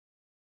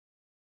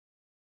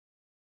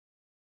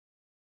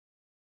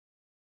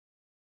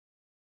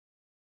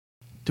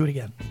Do it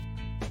again.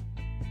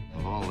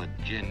 Of all the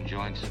gin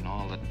joints in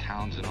all the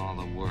towns in all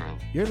the world.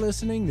 You're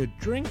listening to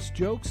Drinks,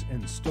 Jokes,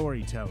 and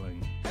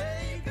Storytelling.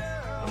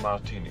 A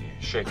martini,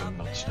 shaken,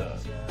 not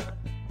stirred.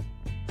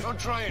 Don't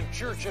try and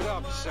church it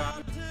up,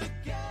 son.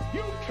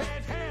 You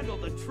can't handle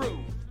the truth.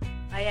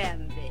 I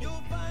am big.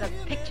 The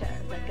picture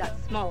that got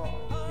small.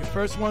 Your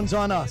first one's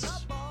on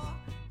us.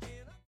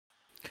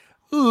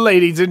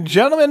 Ladies and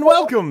gentlemen,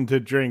 welcome to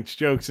Drinks,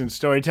 Jokes, and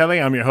Storytelling.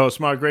 I'm your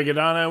host, Mark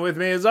Rigodano. With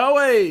me, as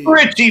always,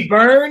 Richie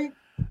Byrne.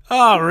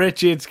 Oh,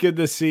 Richie, it's good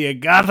to see you.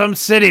 Gotham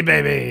City,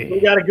 baby.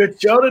 We got a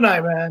good show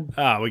tonight, man.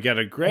 Oh, we got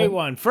a great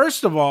one.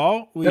 First of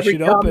all, Every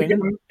should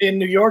open. In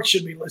New York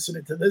should be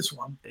listening to this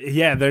one.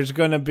 Yeah, there's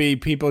going to be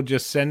people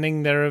just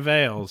sending their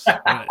avails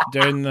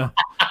during the,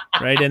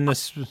 right in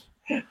the.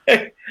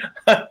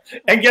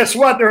 And guess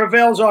what? Their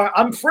avails are,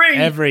 I'm free.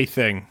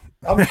 Everything.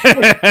 I'm free.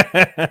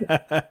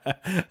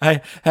 I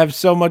have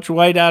so much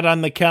white out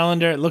on the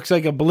calendar, it looks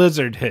like a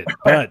blizzard hit.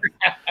 But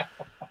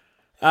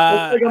Looks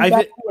like I'm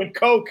back doing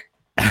Coke.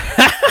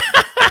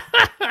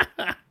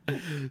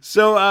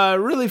 So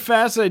really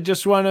fast, I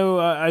just want to,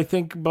 I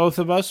think both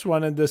of us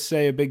wanted to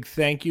say a big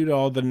thank you to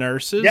all the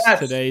nurses. Yes.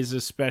 Today's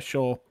a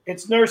special.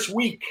 It's Nurse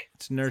Week.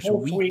 It's Nurse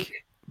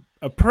Week.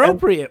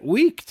 Appropriate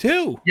week,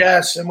 too.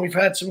 Yes, and we've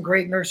had some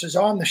great nurses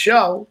on the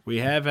show. We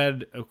have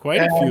had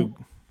quite a few.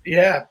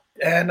 Yeah,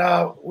 and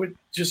we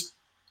just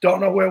don't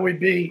know where we'd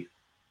be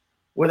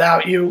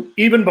without you,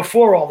 even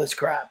before all this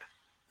crap.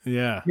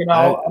 Yeah. You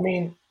know, I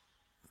mean,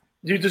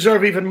 you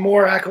deserve even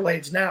more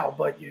accolades now,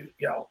 but you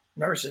know,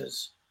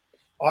 nurses.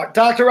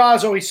 Dr.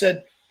 Oz always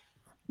said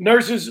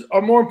nurses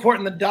are more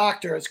important than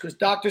doctors because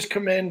doctors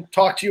come in,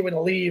 talk to you, and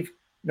leave.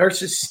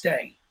 Nurses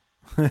stay.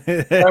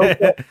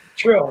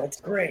 True.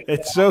 It's great.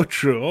 It's so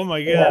true. Oh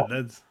my God.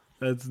 Yeah.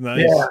 That's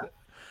nice.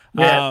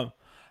 Yeah.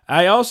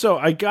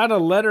 I got a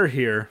letter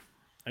here.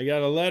 I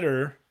got a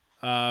letter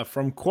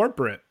from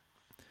corporate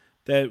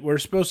that we're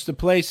supposed to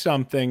play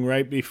something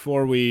right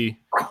before we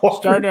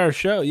start our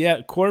show.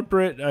 Yeah.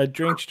 Corporate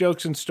Drinks,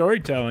 Jokes, and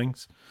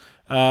Storytellings.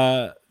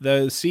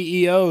 The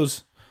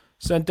CEOs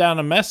sent down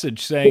a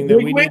message saying that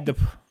we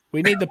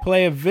need to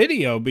play a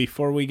video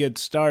before we get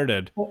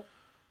started.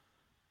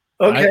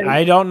 Okay.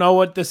 I don't know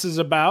what this is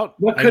about.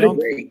 What could it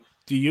be?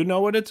 Do you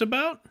know what it's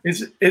about?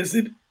 Is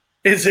it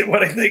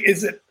what I think?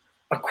 Is it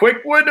a quick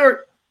one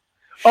or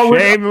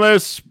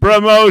shameless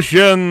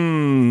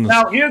promotions?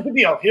 Now here's the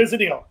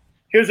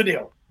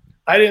deal.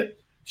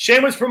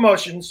 Shameless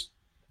promotions.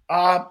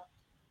 I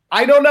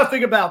know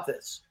nothing about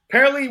this.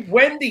 Apparently,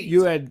 Wendy's.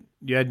 You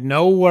had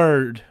no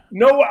word.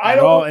 No, I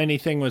don't know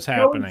anything was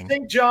happening.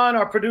 St. John,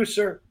 our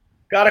producer,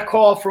 got a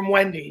call from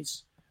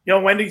Wendy's. You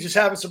know, Wendy's is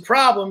having some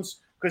problems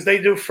because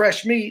they do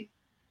fresh meat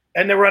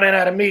and they're running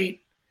out of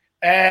meat.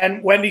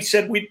 And Wendy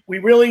said, we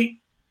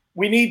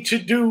need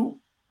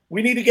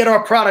to get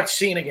our product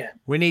seen again.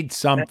 We need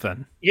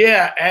something.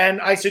 Yeah.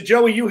 And I said,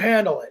 Joey, you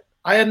handle it.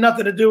 I had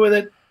nothing to do with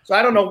it. So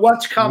I don't know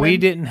what's coming. We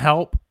didn't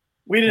help.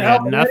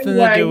 Had nothing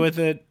to do with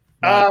it.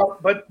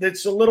 But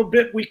it's a little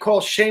bit we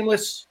call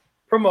shameless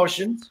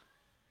promotions.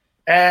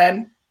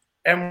 And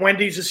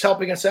Wendy's is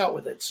helping us out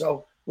with it.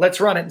 So let's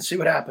run it and see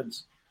what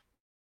happens.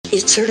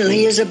 It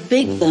certainly is a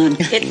big bun.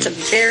 It's a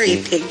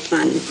very big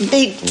bun.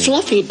 Big,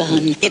 fluffy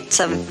bun. It's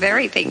a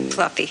very big,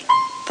 fluffy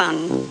bun.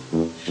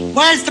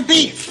 Where's the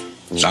beef?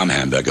 Some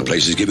hamburger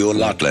places give you a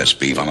lot less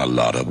beef on a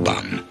lot of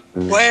bun.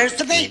 Where's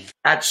the beef?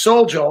 At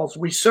Soul Joel's,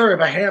 we serve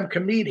a ham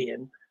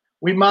comedian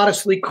we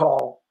modestly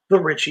call the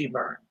Richie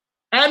Byrne.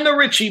 And the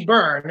Richie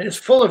Byrne is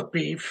full of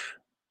beef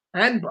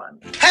and bun.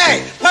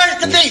 Hey,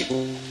 where's the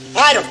beef?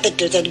 I don't think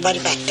there's anybody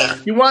back there.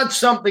 You want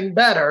something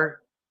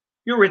better,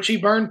 you're Richie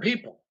Byrne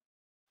people.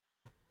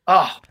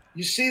 Oh,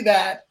 you see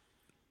that?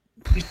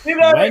 You see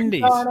that?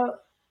 Wendy's.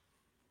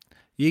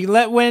 You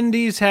let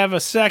Wendy's have a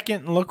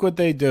second and look what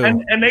they do.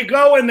 And they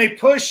go and they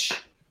push.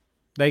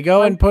 They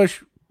go and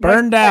push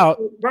Burned Out.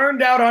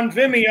 Burned Out on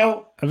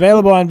Vimeo.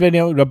 Available on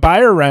Vimeo. To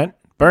buy or rent.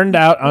 Burned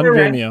Out on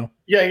Vimeo.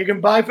 Yeah, you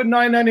can buy for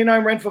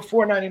 $9.99, rent for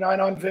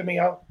 $4.99 on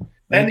Vimeo.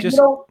 And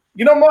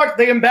you know, Mark,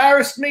 they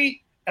embarrassed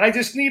me, and I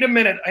just need a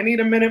minute. I need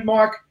a minute,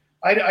 Mark.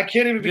 I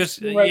can't even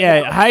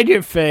now. Hide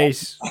your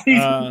face.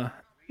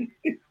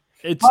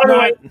 It's By the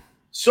not way,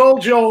 Soul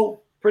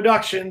Joel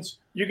Productions.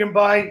 You can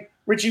buy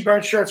Richie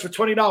Byrne shirts for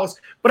 $20,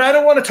 but I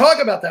don't want to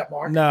talk about that,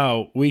 Mark.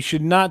 No, we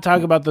should not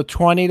talk about the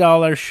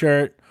 $20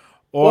 shirt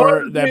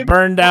or that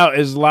Burned Out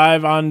is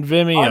live on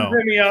Vimeo. On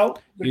Vimeo,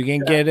 you can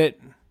get it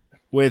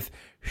with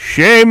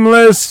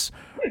shameless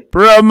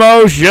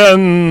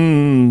promotions.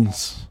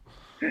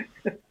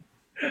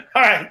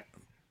 All right,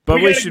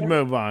 but we should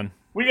move on.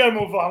 We got to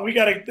move on. We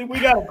got a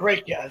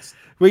great guest.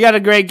 We got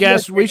a great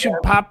guest. We should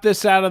pop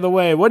this out of the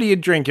way. What are you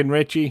drinking,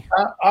 Richie?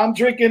 I'm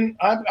drinking.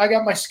 I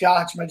got my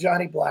scotch, my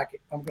Johnny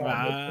Blackett. I'm going with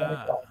Johnny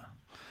Blackett.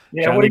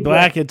 Yeah, Johnny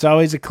Blackett's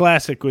always a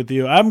classic with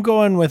you. I'm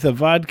going with a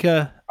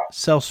vodka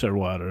seltzer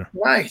water.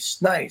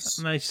 Nice.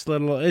 Nice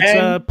little. It's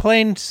a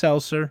plain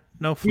seltzer,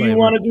 no flavor. Do you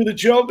want to do the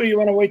joke, or you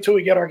want to wait till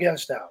we get our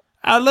guest out?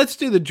 Let's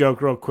do the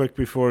joke real quick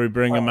before we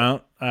bring him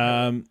out.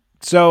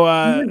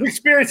 So He's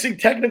experiencing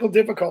technical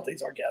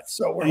difficulties, our guest.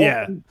 So we're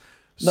hoping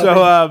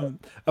So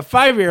a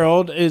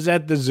 5-year-old is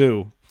at the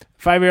zoo.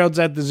 5-year-old's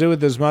at the zoo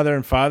with his mother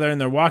and father, and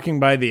they're walking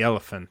by the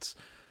elephants.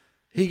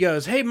 He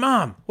goes, "Hey,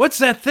 Mom, what's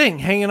that thing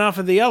hanging off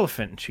of the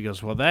elephant?" And she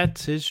goes, "Well,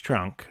 that's his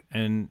trunk."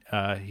 And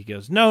he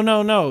goes,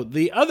 No.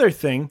 The other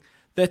thing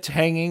that's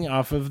hanging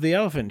off of the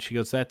elephant. She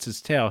goes, "That's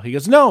his tail." He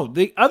goes, "No,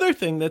 the other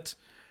thing that's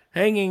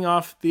hanging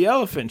off the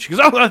elephant." She goes,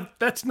 "Oh,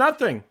 that's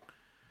nothing."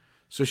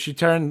 So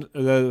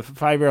the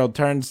 5-year-old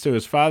turns to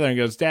his father and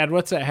goes, "Dad,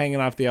 what's that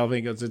hanging off the elephant?"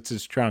 He goes, "It's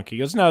his trunk." He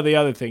goes, "No, the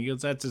other thing." He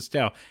goes, "That's his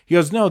tail." He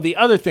goes, "No, the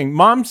other thing.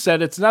 Mom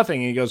said it's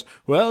nothing." And he goes,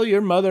 "Well, your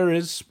mother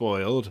is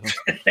spoiled."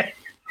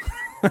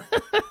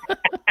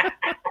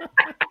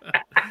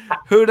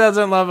 Who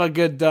doesn't love a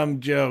good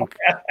dumb joke?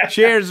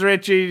 Cheers,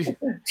 Richie.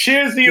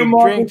 Cheers to you,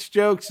 Mark. Drinks,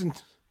 jokes, and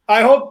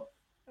I hope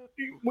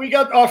we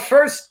got our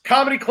first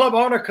comedy club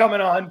owner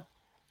coming on.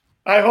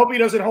 I hope he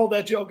doesn't hold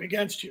that joke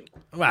against you.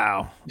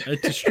 Wow,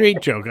 it's a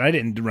street joke. I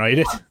didn't write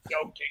it. I'm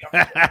joking.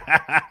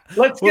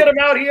 Let's get him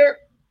out here.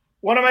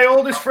 One of my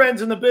oldest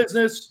friends in the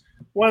business,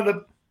 one of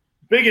the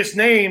biggest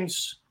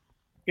names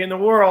in the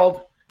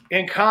world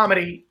in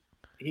comedy.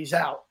 He's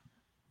out.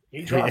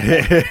 He dropped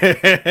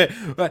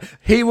out.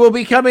 He will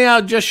be coming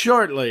out just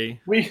shortly.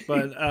 You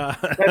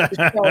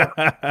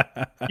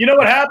know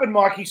what happened,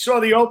 Mark? He saw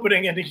the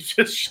opening and he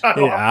just shut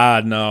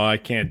off. No, I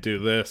can't do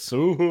this.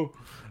 Ooh.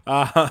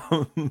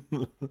 So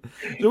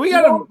we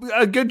got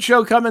a good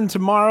show coming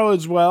tomorrow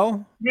as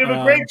well. We have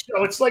a great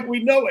show. It's like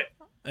we know it.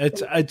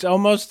 It's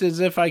almost as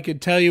if I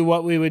could tell you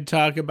what we would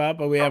talk about,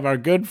 but we have our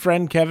good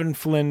friend Kevin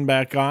Flynn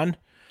back on.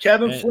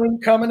 Kevin Flynn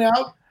coming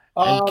out.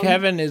 And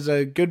Kevin is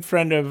a good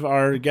friend of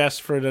our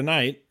guest for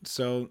tonight.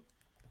 So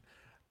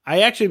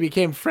I actually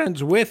became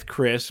friends with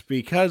Chris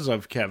because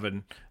of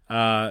Kevin.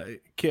 I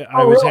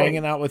was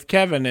hanging out with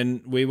Kevin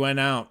and we went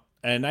out.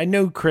 And I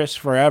knew Chris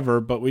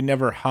forever, but we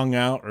never hung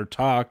out or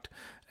talked.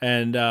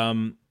 And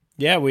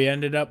we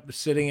ended up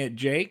sitting at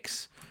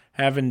Jake's,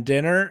 having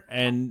dinner,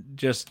 and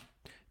just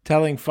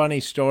telling funny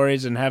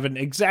stories and having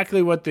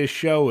exactly what this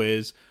show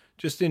is,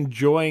 just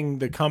enjoying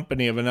the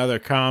company of another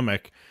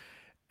comic.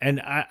 And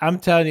I'm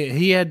telling you,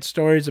 he had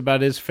stories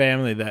about his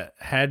family that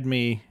had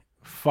me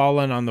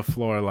falling on the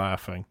floor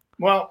laughing.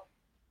 Well,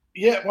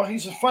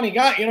 he's a funny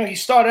guy. You know, he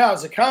started out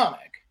as a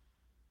comic.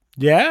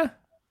 Yeah?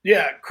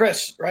 Yeah,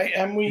 Chris, right?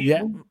 And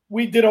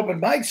we did open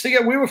mics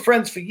together. We were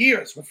friends for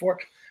years before.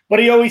 But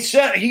he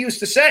used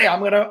to say,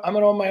 I'm gonna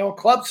own my own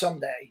club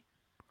someday.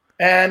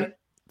 And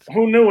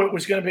who knew it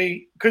was gonna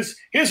be? Because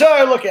here's how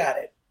I look at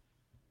it.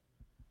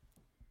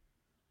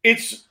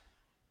 It's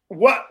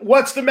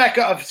what's the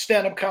mecca of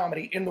stand-up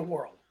comedy in the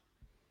world?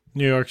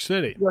 New York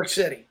City. New York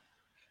City.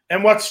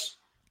 And what's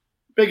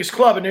biggest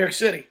club in New York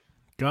City?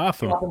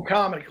 Gotham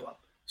Comedy Club.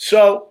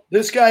 So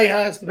this guy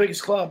has the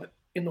biggest club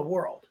in the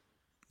world.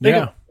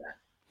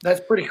 That's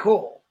pretty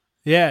cool.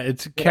 Yeah,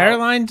 it's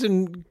Caroline's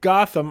and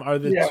Gotham are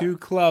the two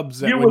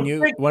clubs that when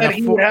you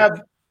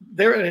have.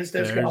 There it is.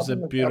 There's a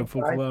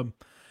beautiful club.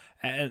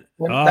 And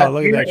look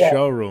at that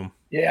showroom.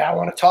 Yeah, I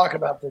want to talk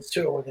about this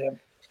too with him.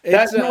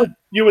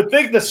 You would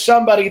think that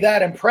somebody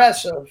that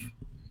impressive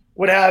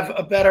would have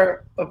a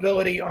better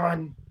ability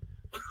on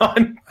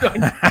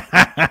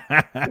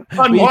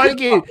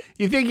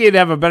you think he'd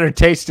have a better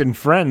taste in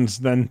Friends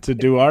than to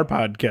do our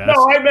podcast?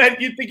 No, I meant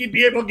you think he'd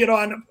be able to get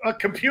on a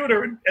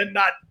computer and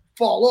not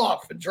fall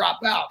off and drop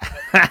out.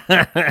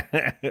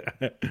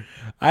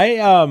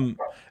 I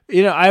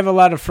have a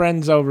lot of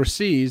friends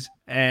overseas,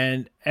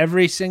 and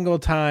every single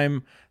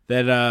time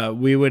that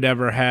we would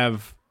ever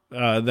have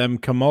them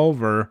come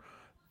over,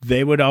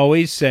 they would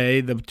always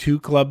say the two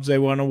clubs they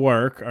want to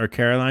work are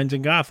Caroline's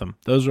and Gotham.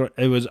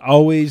 It was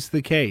always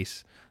the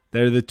case.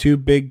 They're the two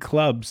big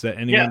clubs that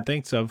anyone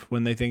thinks of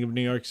when they think of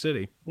New York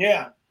City.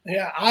 Yeah.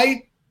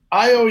 I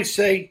always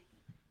say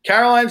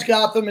Caroline's,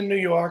 Gotham in New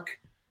York,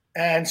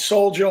 and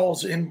Soul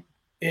Joel's in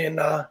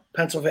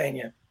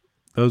Pennsylvania.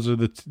 Those are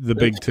the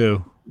big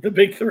two. The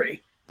big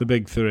three. The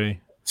big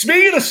three.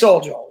 Speaking of Soul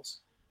Joel's.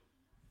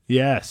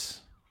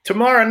 Yes.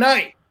 Tomorrow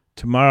night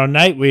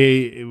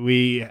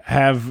we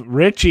have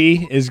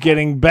Richie is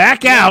getting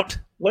back out.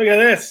 Look at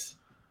this.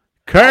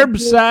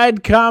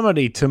 Curbside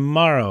comedy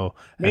tomorrow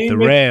at the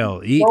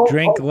Rail. Eat,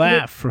 drink,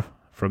 laugh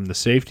from the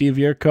safety of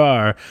your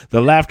car.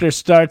 The laughter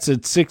starts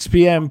at 6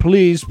 p.m.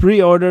 Please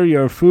pre-order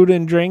your food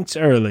and drinks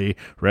early.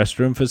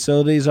 Restroom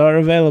facilities are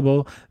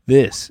available.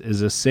 This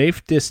is a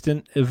safe,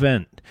 distant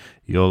event.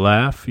 You'll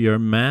laugh your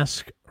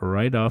mask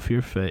right off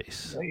your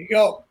face. There you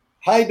go.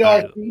 Hi,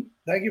 Darcy.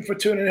 Thank you for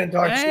tuning in,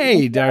 Darcy.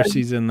 Hey,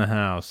 Darcy's in the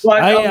house.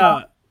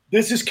 But,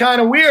 this is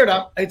kind of weird.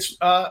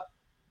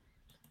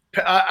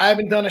 I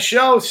haven't done a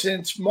show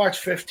since March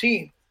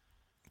 15th.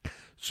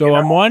 So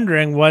I'm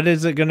wondering, what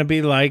is it going to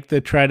be like to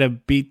try to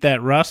beat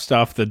that rust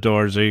off the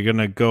doors? Are you going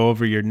to go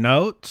over your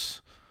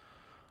notes?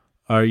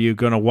 Are you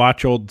going to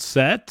watch old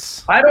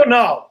sets? I don't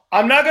know.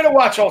 I'm not going to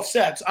watch old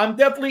sets. I'm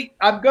going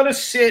to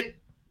sit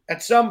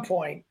at some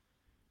point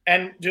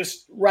and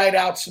just write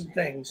out some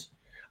things.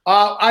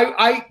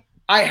 I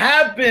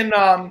have been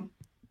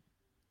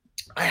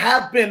I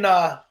have been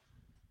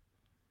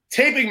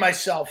taping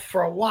myself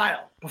for a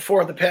while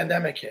before the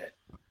pandemic hit.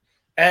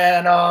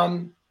 And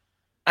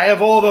I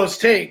have all those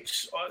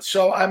tapes,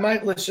 so I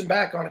might listen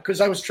back on it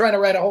because I was trying to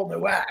write a whole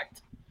new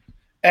act.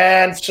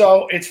 And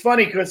so it's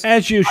funny because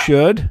as you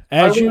should.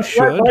 I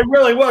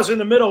really was in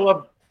the middle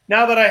of,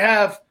 now that I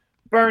have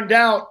Burned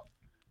Out,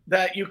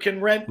 that you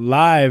can rent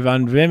live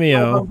on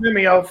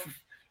Vimeo.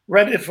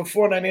 Rent it for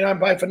 $4.99,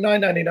 buy it for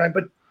 $9.99.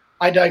 But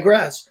I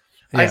digress.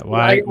 Yeah,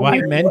 why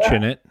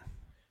mention it?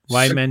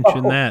 Why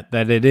mention that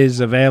it is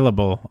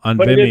available on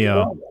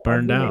Vimeo?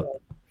 Burned Out.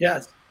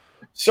 Yes.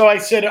 So I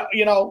said, I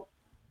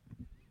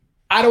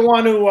don't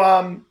want to.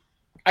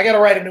 I got to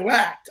write a new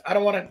act. I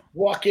don't want to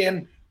walk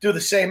in, do the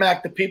same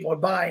act that people are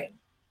buying.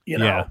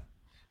 Yeah.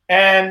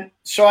 And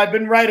so I've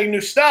been writing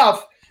new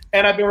stuff,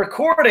 and I've been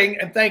recording,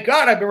 and thank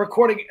God I've been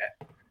recording.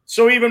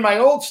 So even my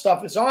old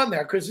stuff is on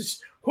there because it's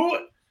who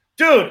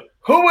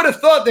would have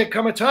thought there'd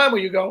come a time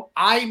where you go,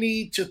 I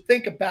need to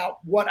think about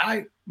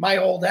my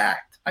old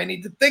act. I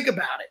need to think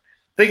about it.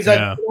 Things you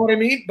know what I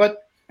mean?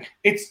 But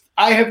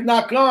I have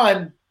not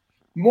gone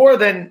more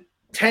than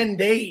 10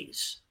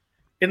 days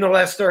in the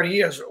last 30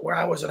 years where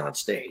I wasn't on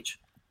stage,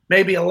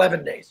 maybe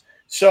 11 days.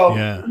 So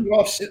you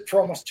off for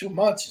almost 2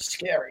 months is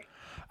scary.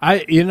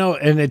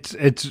 And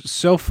it's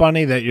so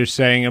funny that you're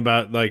saying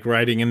about like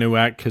writing a new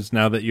act because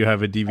now that you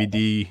have a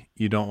DVD,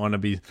 you don't want to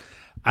be.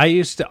 I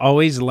used to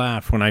always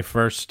laugh when I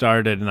first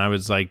started and I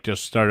was like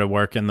just started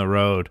working the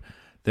road.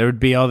 There would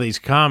be all these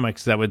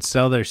comics that would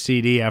sell their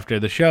CD after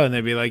the show and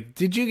they'd be like,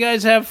 did you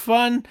guys have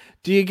fun?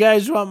 Do you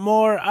guys want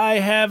more? I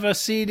have a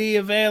CD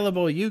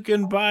available. You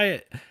can buy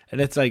it.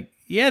 And it's like,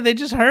 yeah, they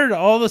just heard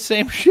all the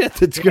same shit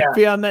that's going to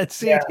be on that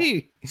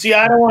CD. Yeah. See,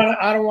 I don't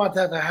want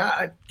that to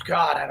happen.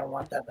 God, I don't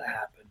want that to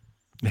happen.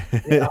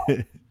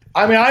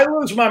 I mean, I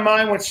lose my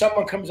mind when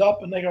someone comes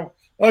up and they go,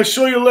 I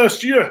saw you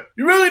last year.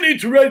 You really need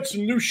to write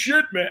some new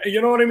shit, man.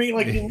 You know what I mean?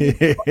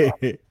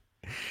 Like,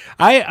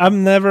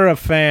 I'm never a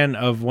fan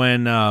of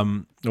when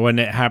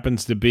it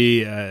happens to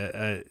be,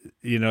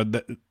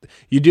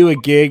 you do a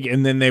gig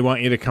and then they want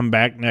you to come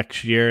back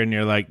next year and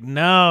you're like,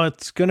 no,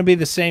 it's going to be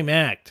the same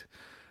act.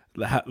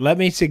 Let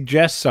me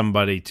suggest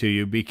somebody to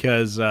you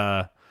because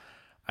I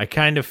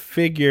kind of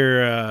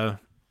figure,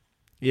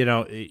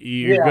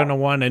 you're going to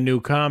want a new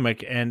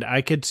comic and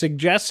I could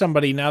suggest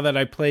somebody now that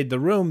I played the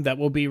room that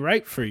will be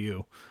right for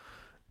you.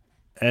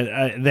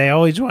 And they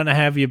always want to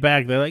have you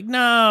back. They're like,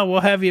 no,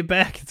 we'll have you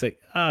back. It's like,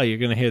 oh, you're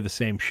going to hear the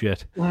same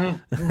shit.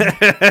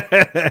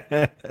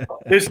 Mm-hmm.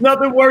 There's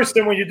nothing worse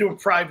than when you do it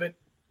private.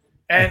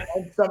 And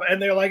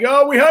they're like,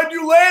 oh, we had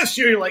you last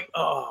year. You're like,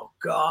 oh,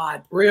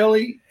 God,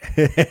 really?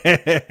 Look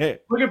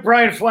at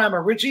Brian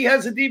Flammer. Richie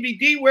has a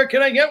DVD. Where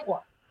can I get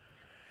one?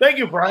 Thank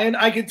you, Brian.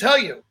 I can tell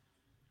you.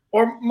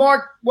 Or,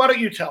 Mark, why don't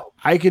you tell?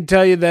 I can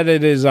tell you that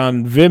it is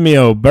on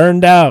Vimeo,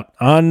 Burned Out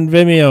on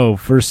Vimeo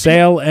for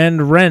sale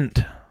and rent.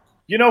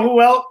 You know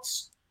who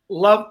else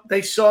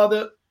they saw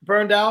the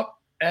Burned Out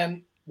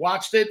and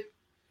watched it,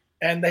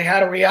 and they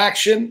had a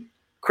reaction?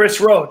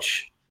 Chris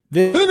Roach.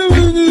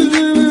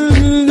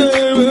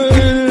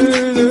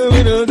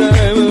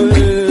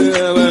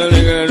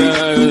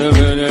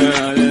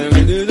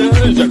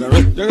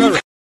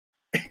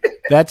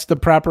 That's the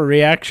proper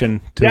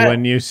reaction to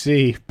when you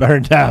see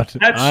Burned Out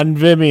on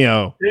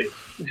Vimeo.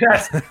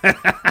 Yes.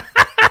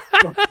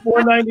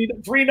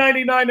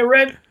 $3.99 to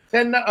rent,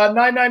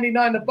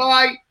 $9.99 to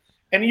buy,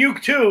 and you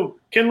too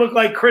can look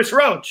like Chris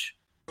Roach.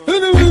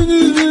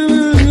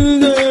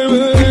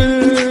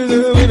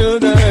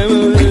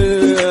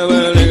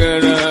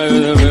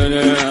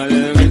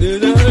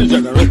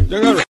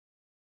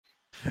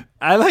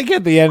 I like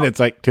at the end, it's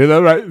like, to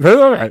the right, to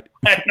the right.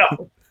 I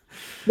know.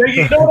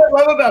 You know what I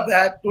love about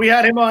that? We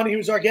had him on. He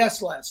was our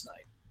guest last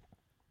night.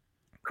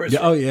 Chris.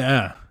 Oh,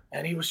 yeah.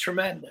 And he was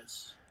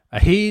tremendous.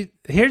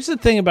 Here's the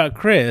thing about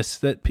Chris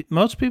that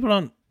most people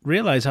don't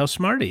realize how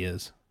smart he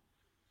is.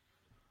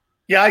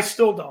 Yeah, I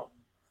still don't.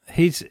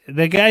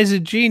 The guy's a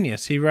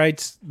genius. He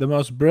writes the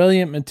most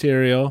brilliant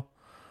material.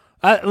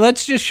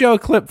 Let's just show a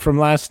clip from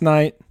last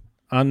night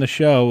on the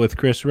show with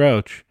Chris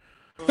Roach.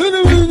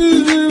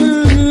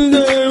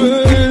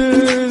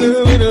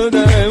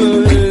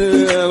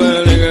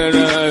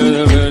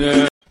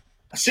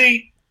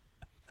 See,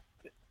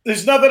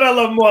 there's nothing I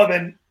love more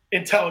than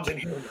intelligent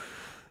humor.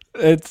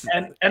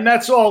 And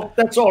that's all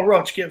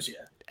Roach gives you.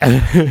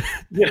 I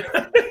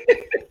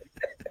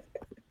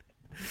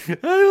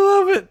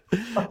love it.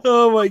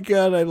 Oh my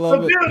God, I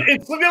love it. Dude,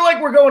 it's looking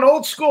like we're going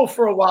old school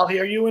for a while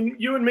here. You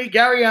and me,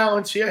 Gary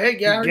Allen's here. Hey,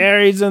 Gary.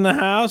 Gary's in the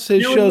house.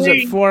 His show's at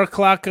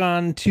 4:00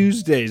 on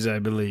Tuesdays, I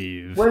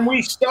believe. When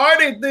we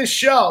started this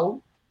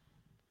show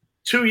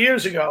 2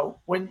 years ago,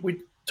 when we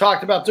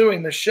talked about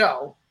doing this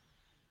show,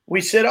 we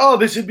said, "Oh,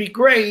 this would be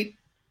great."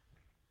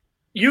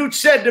 You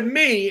said to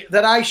me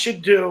that I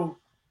should do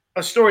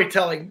a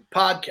storytelling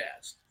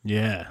podcast.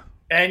 Yeah.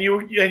 And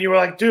you were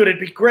like, dude, it'd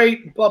be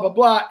great, blah, blah,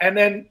 blah. And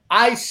then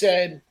I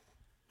said,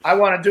 I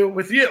want to do it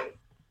with you.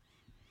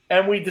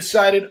 And we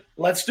decided,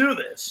 let's do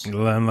this.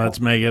 Then let's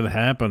make it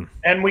happen.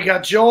 And we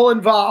got Joel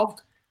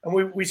involved.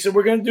 And we said,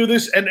 we're going to do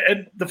this.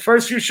 And the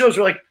first few shows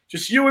were like,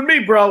 just you and me,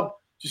 bro.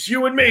 Just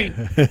you and me.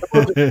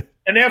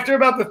 And after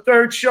about the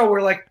third show,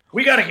 we're like,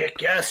 we got to get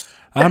guests.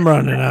 I'm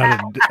running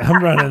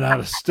out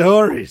of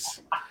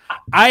stories.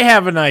 I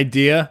have an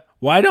idea.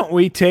 Why don't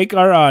we take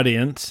our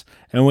audience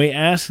and we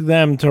ask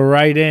them to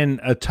write in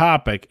a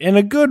topic and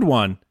a good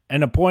one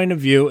and a point of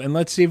view, and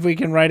let's see if we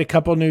can write a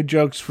couple new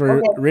jokes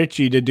for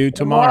Richie to do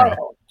tomorrow.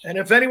 And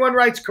if anyone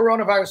writes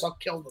coronavirus, I'll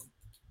kill them.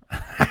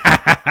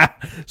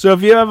 So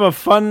if you have a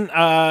fun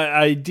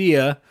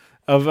idea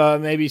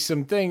of maybe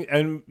something,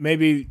 and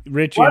maybe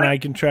Richie and I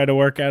can try to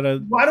work out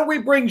Why don't we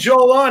bring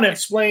Joel on and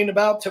explain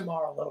about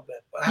tomorrow a little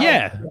bit?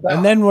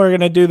 And then we're going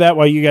to do that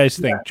while you guys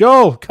think. Yeah.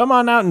 Joel, come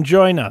on out and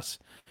join us.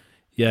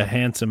 You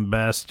handsome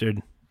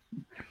bastard.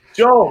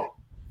 Joel,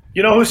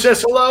 you know who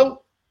says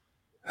hello?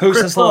 Who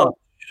says hello?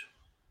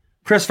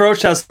 Chris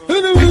Roach has.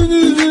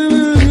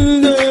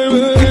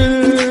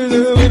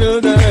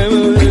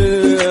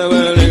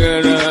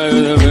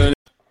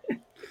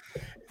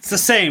 It's the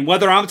same.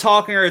 Whether I'm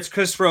talking or it's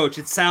Chris Roach,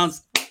 it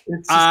sounds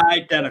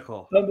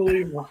identical.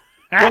 Unbelievable.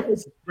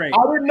 Great.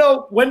 I didn't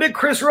know. When did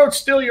Chris Roach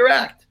steal your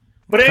act?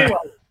 But anyway.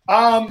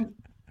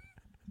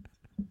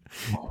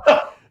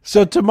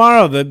 So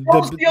tomorrow,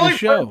 the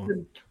show.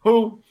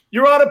 Who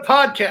you're on a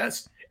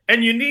podcast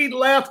and you need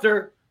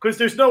laughter because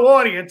there's no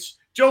audience.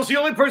 Joel's the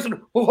only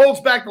person who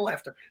holds back the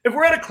laughter. If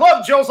we're at a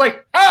club, Joel's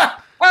like,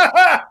 ha, ha,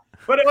 ha.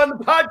 But on the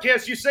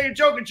podcast, you say a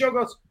joke and Joe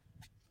goes,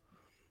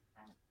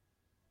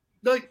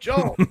 like,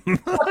 Joel.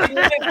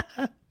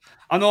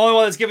 I'm the only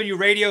one that's giving you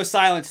radio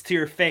silence to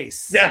your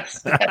face.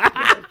 Yes.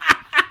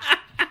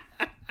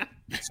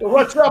 So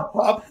what's up,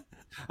 Pop?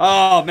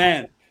 Oh,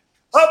 man.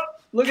 Oh,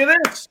 look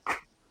at this.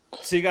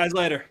 See you guys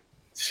later.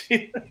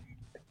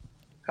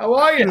 How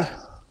are you?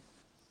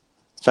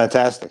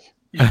 Fantastic.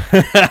 We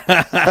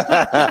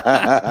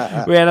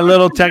had a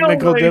little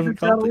technical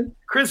difficulty.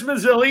 Chris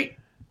Mazzilli,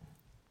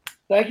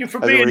 thank you for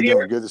being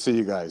here. Good to see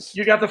you guys.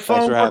 You got the phone.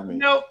 Thanks for having me.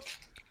 No,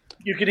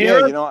 you can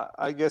hear it?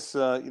 I guess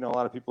a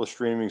lot of people are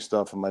streaming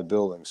stuff in my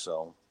building,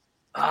 so.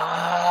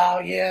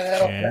 Oh yeah,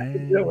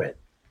 that'll do it.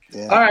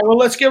 Yeah. All right, well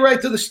let's get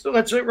right to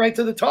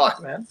the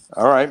talk, man.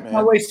 All right, man.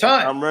 Don't waste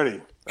time. I'm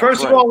ready.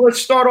 First of all, let's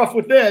start off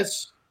with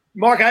this.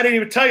 Mark, I didn't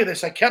even tell you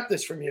this. I kept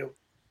this from you.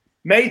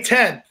 May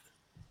 10th,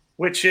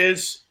 which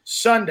is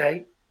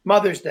Sunday,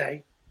 Mother's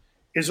Day,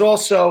 is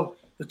also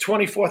the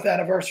 24th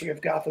anniversary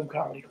of Gotham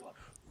Comedy Club.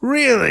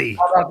 Really?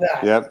 How about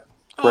that? Yep.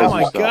 Oh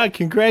my God!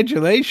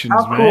 Congratulations,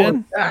 how man! Cool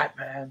is that,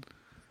 man?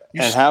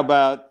 And how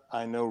about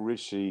I know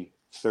Richie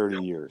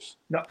 30 years?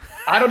 No,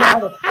 I don't know how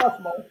to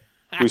talk, Mark.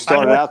 We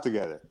started out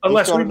together.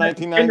 Unless he started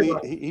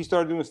 1990. He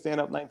started doing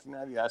stand-up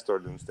 1990. I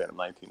started doing stand-up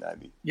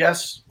 1990.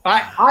 Yes,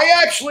 I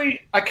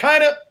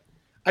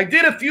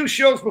did a few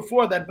shows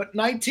before that, but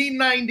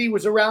 1990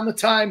 was around the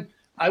time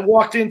I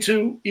walked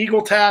into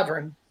Eagle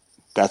Tavern.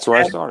 That's where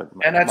I started.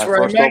 And that's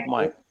where I met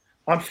you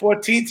on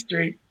 14th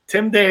Street.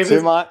 Tim Davis.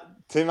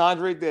 Tim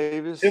Andre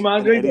Davis. And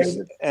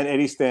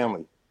Eddie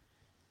Stanley.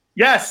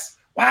 Yes.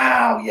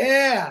 Wow.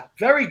 Yeah.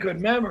 Very good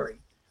memory.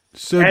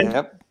 So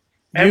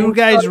you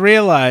guys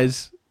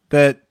realize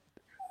that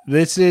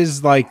this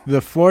is like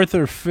the fourth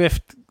or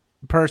fifth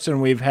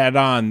person we've had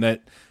on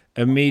that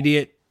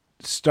immediate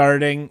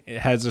starting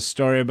has a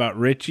story about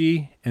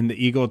Richie and the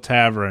Eagle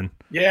Tavern.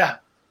 Yeah.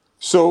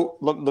 So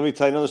let me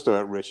tell you another story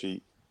about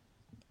Richie.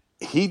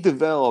 He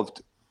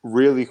developed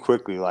really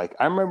quickly. Like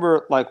I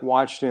remember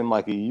watching him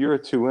like a year or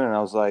two in and I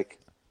was like,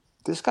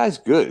 this guy's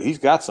good. He's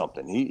got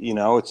something.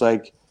 It's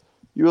like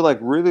you were like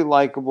really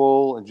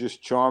likable and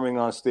just charming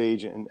on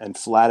stage and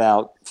flat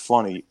out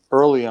funny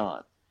early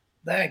on.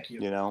 Thank you.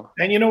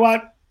 And you know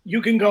what?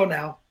 You can go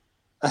now.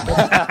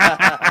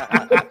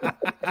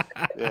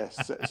 Yeah,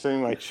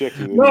 singing like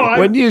Chicky. No,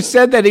 when you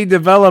said that he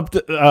developed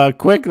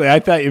quickly, I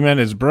thought you meant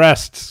his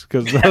breasts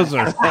because those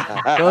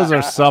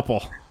are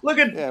supple. Look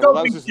at that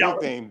was his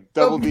nickname,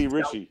 Double D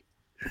Richie.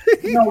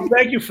 No,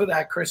 thank you for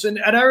that, Chris. And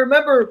I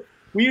remember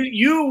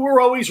you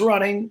were always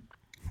running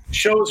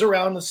shows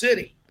around the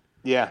city.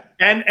 Yeah.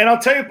 And I'll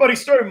tell you a funny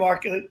story,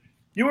 Mark.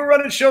 You were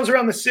running shows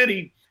around the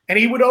city, and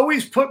he would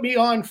always put me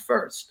on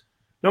first,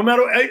 no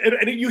matter.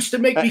 And it used to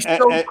make me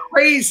so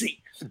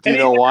crazy. Do you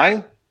know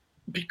why?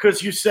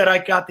 Because you said I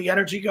got the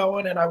energy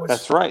going, and I was.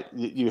 That's right.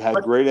 You had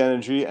great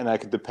energy, and I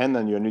could depend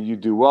on you. I knew you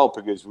do well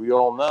because we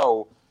all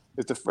know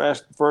if the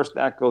first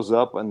act goes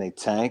up and they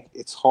tank,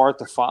 it's hard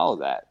to follow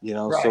that.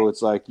 Right. So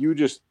it's like you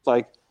just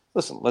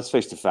listen. Let's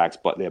face the facts,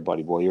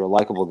 buddy boy. You're a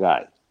likable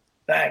guy.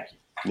 Thank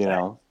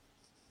you.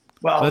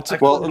 Well, let me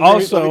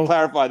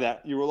clarify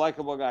that. You were a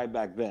likable guy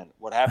back then.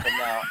 What happened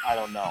now, I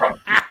don't know.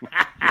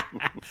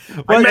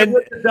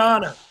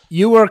 Donna.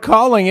 You were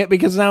calling it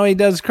because now he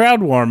does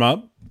crowd warm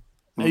up.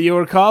 You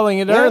were calling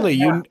it early.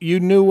 Yeah. You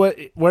knew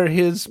where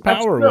his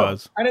power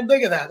was. I didn't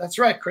think of that. That's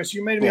right, Chris.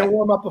 You made me a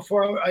warm up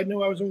before I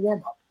knew I was a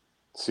warm up.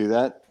 See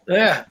that?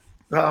 Yeah.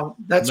 Well,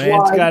 that's why.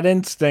 Man's got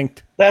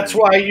instinct. That's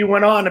why you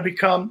went on to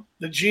become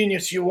the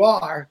genius you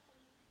are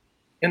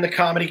in the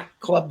comedy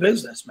club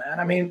business, man.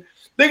 I mean,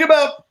 think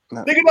about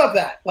Think about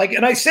that. Like,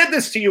 and I said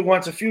this to you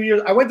once a few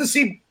years. I went to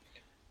see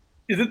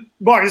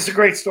Mark. This is a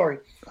great story.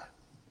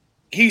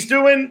 He's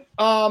doing.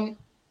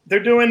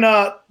 They're doing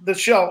the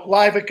show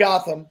live at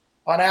Gotham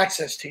on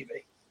Access TV.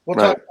 We'll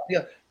talk about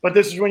it. But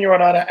this is when you're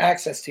on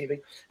Access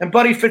TV. And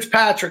Buddy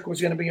Fitzpatrick was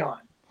going to be on.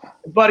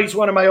 And Buddy's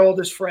one of my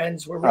oldest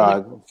friends. We're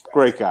really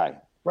great guy.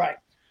 Right.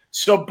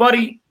 So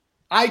Buddy,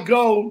 I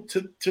go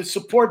to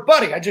support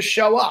Buddy. I just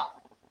show up.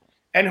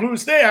 And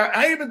who's there?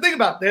 I didn't even think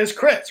about it. There's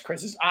Chris.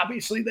 Chris is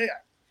obviously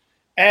there.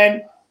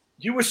 And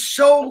you were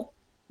so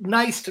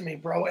nice to me,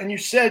 bro. And you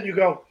said, he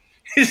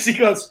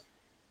goes,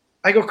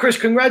 I go, Chris,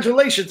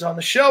 congratulations on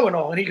the show and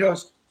all. And he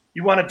goes,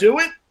 you want to do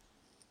it?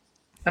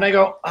 And I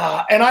go,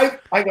 and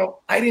I go,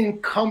 I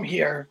didn't come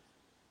here.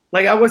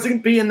 Like, I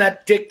wasn't being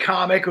that dick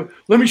comic.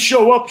 Let me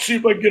show up, see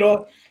if I can get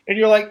on. And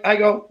you're like, I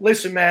go,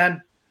 listen,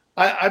 man,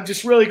 I'm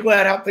just really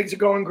glad how things are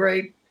going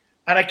great.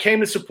 And I came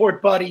to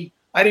support Buddy.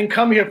 I didn't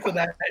come here for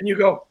that. And you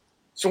go,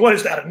 so what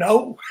is that, a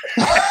no?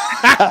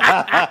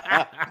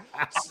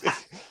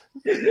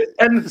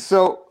 And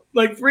so,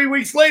 like 3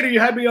 weeks later, you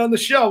had me on the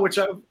show, which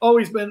I've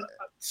always been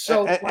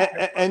so.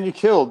 And you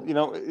killed.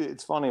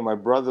 It's funny. My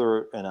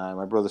brother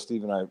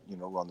Steve and I,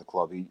 run the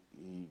club. He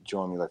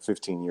joined me like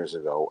 15 years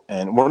ago.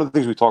 And one of the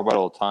things we talk about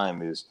all the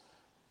time is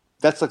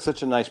that's like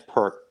such a nice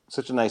perk,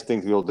 such a nice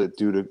thing to be able to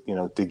do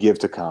to give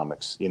to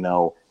comics.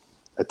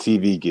 A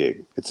TV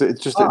gig. It's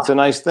a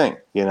nice thing,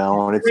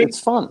 and it's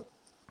fun.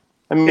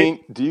 I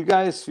mean, do you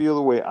guys feel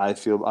the way I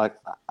feel?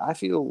 I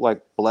feel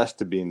like blessed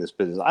to be in this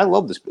business. I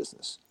love this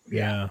business.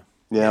 Yeah.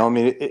 I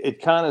mean,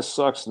 it kind of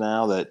sucks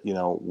now that,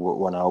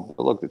 when I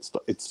look,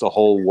 it's the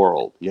whole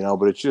world,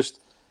 but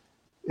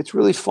it's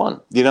really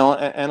fun,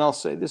 and I'll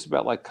say this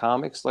about like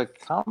comics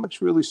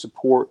really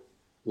support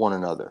one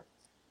another.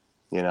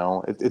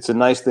 It's a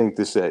nice thing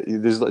to say.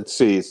 There's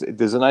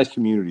a nice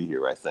community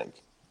here, I think.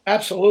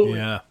 Absolutely.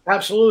 Yeah.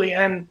 Absolutely.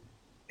 And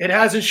it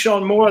hasn't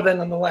shown more than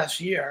in the last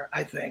year,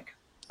 I think.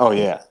 Oh,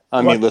 yeah.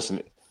 I mean,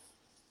 listen,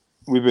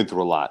 we've been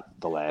through a lot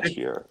the last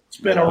year. It's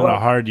been a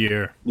hard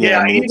year. Yeah,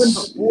 I mean, even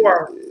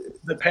before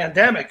the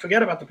pandemic,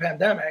 forget about the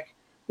pandemic.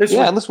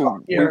 Listen,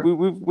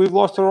 we've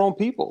lost our own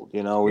people.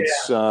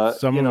 It's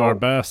some of our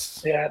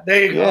best. Yeah,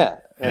 there you go. Yeah.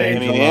 I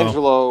mean,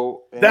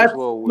 Angelo.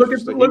 Look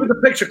at the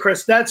picture,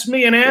 Chris. That's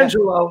me and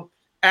Angelo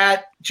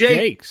at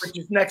Jake's, which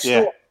is next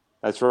door.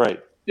 That's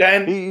right.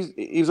 And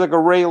he's like a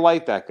ray of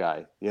light, that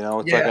guy.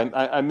 It's like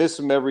I miss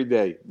him every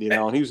day.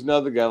 And he was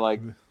another guy like.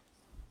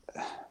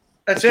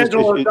 That's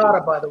Angelo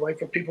Ozada, by the way,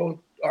 for people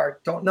who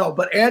don't know.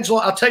 But Angelo,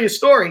 I'll tell you a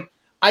story.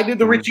 I did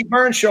the Richie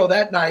Byrne show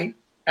that night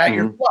at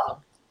your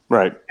club.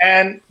 Right.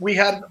 And we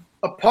had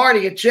a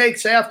party at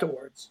Jake's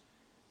afterwards.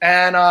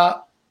 And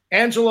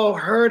Angelo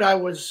heard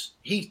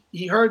he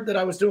heard that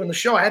I was doing the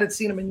show. I hadn't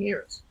seen him in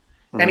years.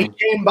 And he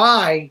came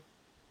by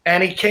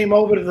and he came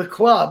over to the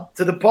club,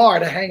 to the bar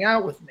to hang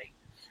out with me.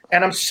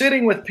 And I'm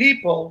sitting with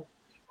people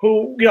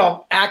who,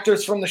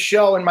 actors from the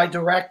show and my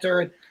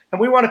director, and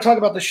we want to talk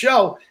about the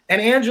show. And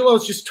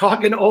Angelo's just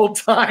talking old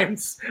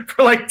times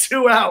for like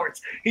 2 hours.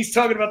 He's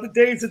talking about the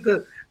days at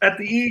the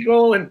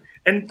Eagle and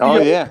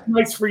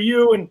nights for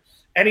you.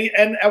 And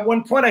at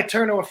one point I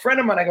turn to a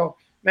friend of mine. I go,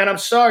 man, I'm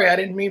sorry. I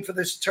didn't mean for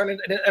this to turn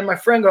into, and my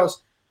friend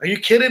goes, are you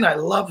kidding? I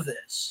love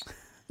this.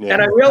 Yeah.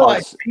 And I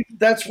realized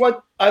that's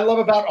what I love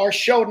about our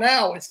show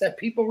now. It's that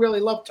people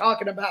really love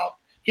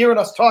hearing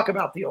us talk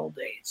about the old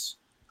days.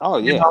 Oh,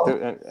 yeah.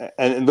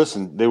 And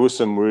listen, there were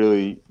some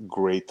really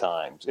great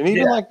times. And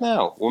even like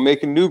now, we're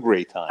making new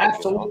great times.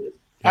 Absolutely.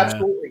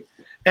 Absolutely.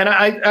 And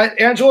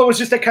Angelo was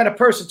just that kind of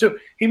person, too.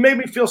 He made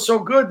me feel so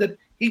good that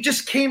he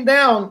just came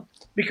down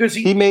because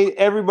he made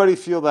everybody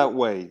feel that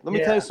way. Let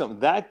me tell you something.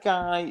 That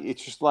guy,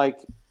 it's just like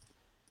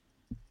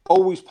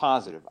always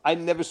positive. I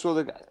never saw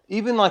the guy,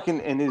 even like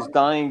in his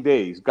dying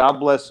days, God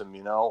bless him,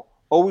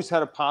 always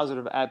had a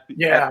positive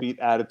upbeat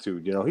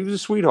attitude. He was a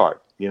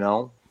sweetheart,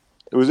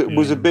 It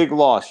was a big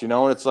loss, and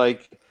it's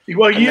like.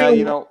 Well,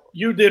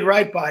 you did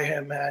right by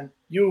him, man.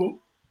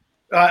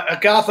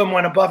 Gotham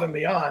went above and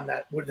beyond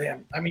that with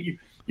him. I mean,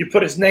 you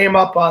put his name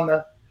up on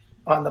the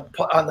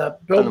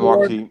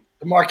billboard,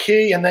 the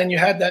marquee, and then you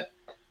had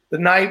the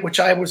night which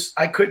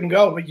I couldn't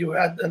go, but you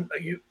had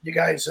you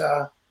guys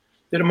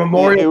did a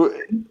memorial.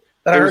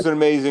 It was an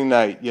amazing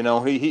night,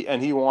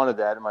 He wanted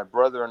that, and my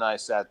brother and I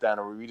sat down,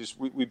 and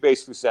we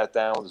basically sat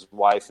down with his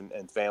wife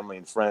and family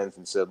and friends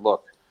and said,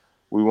 look.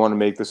 We want to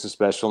make this a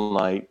special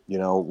night.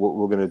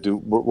 We're going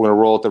to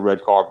roll out the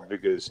red carpet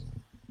because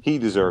he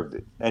deserved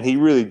it. And he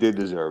really did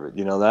deserve it.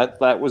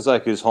 That was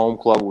like his home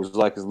club. It was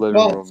like his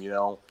living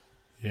room,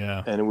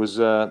 Yeah. And it was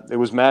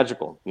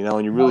magical,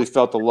 and you really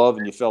felt the love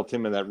and you felt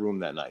him in that room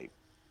that night.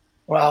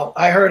 Well,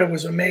 I heard it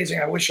was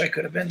amazing. I wish I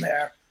could have been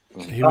there.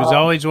 He was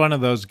always one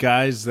of those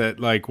guys that,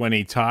 like, when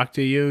he talked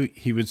to you,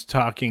 he was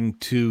talking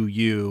to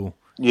you.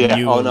 Yeah.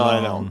 You alone.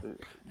 I know.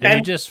 And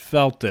you just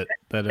felt it.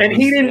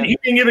 He didn't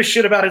give a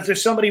shit about, is there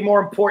somebody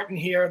more important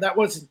here?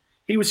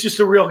 He was just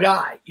a real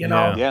guy,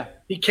 Yeah.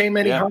 He came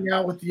in, he hung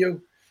out with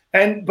you.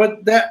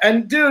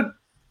 Dude,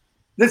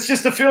 that's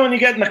just the feeling you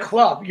get in the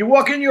club. You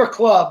walk in your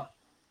club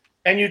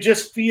and you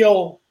just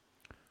feel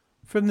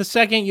From the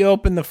second you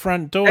open the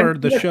front door,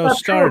 the show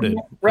started.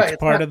 Right. It's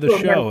part of the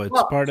show.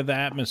 It's part of the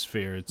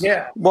atmosphere. It's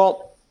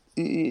Well,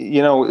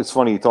 it's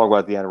funny you talk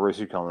about the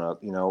anniversary coming up.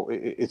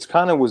 It's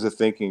kind of was the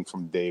thinking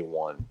from day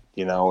one.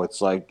 It's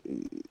like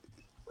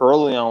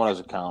early on when I was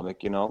a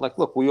comic, like,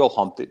 look, we all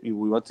humped it. We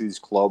went to these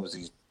clubs,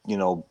 these,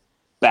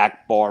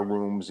 back bar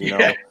rooms,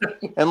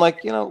 and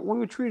like, we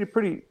were treated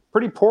pretty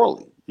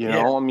poorly.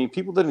 I mean,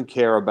 people didn't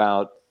care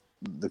about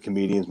the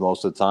comedians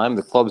most of the time.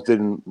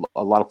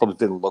 A lot of clubs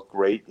didn't look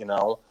great, and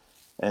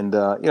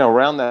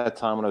around that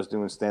time when I was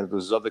doing stand-up, there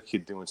was this other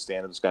kid doing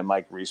stand-up, this guy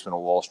Mike Reisman, a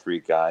Wall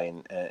Street guy,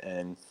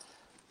 and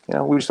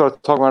we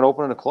started talking about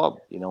opening a club,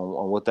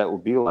 on what that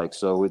would be like.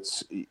 So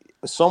it's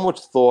so much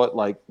thought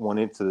like went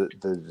into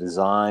the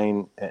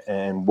design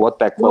and what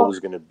that club was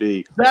going to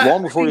be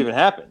long before it even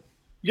happened.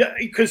 Yeah,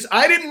 because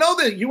I didn't know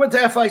that you went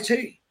to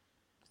FIT.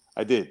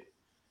 I did.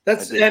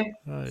 So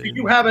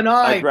you have an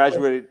eye. I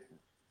graduated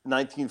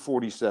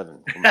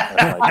 1947.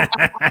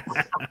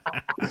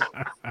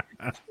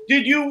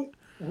 Did you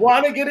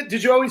want to get it?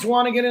 Did you always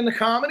want to get into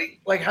comedy?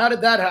 Like, how did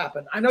that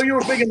happen? I know you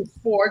were big into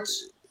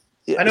sports.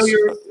 I know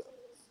you're,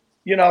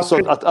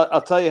 So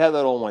I'll tell you how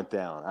that all went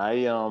down.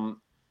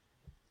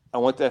 I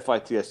went to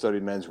FIT. I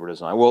studied menswear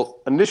design. Well,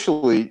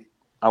 initially,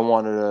 I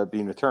wanted to be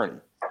an attorney.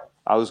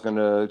 I was going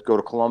to go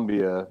to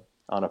Columbia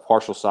on a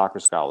partial soccer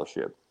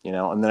scholarship,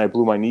 and then I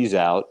blew my knees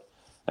out,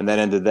 and that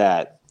ended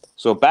that.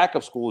 So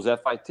backup school was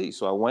FIT.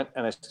 So I went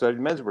and I studied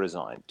menswear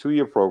design,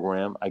 2-year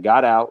program. I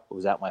got out. It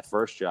was at my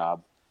first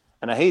job,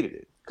 and I hated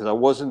it because I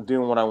wasn't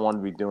doing what I wanted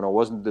to be doing. I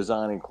wasn't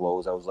designing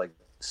clothes. I was like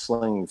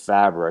slinging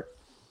fabric.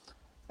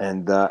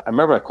 And I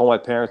remember I called my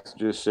parents and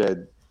just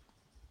said,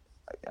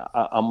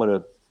 I'm going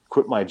to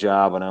quit my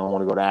job and I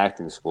want to go to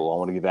acting school. I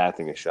want to give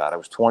acting a shot. I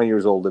was 20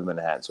 years old, living in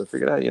Manhattan. So I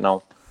figured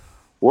out,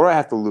 what do I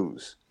have to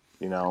lose?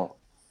 Apparently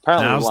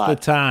now's the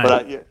time.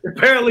 But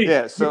apparently,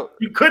 so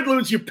you could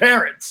lose your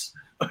parents.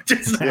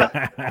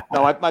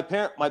 No, my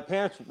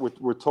parents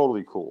were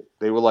totally cool.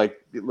 They were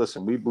like,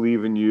 listen, we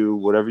believe in you.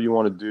 Whatever you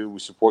want to do, we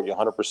support you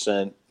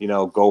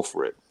 100%. Go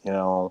for it.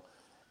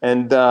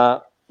 And I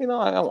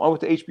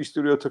went to HB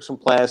Studio, took some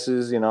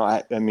classes.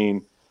 I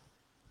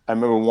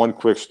remember one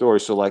quick story.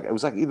 So like, it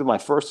was like either my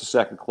first or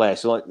second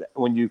class. So like,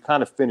 when you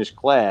kind of finish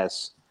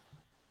class,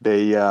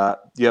 you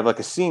have like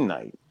a scene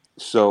night.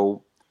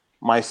 So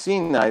my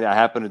scene night, I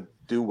happened to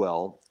do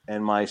well.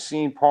 And my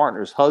scene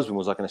partner's husband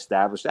was like an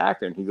established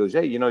actor. And he goes,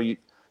 hey, you're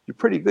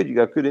pretty good. You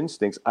got good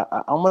instincts.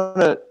 I'm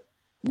going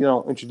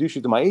to, introduce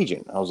you to my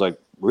agent. I was like,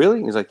 really?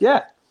 And he's like,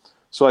 yeah.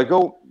 So I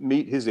go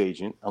meet his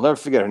agent. I'll never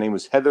forget. Her name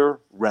was Heather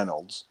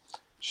Reynolds.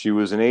 She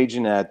was an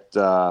agent at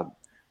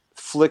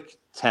Flick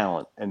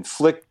Talent. And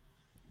Flick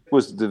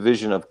was the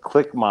division of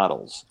Click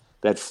Models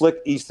that Flick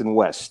East and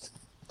West.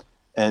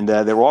 And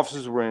their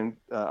offices were in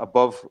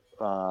above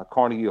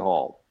Carnegie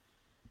Hall.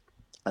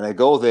 And I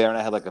go there and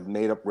I had like a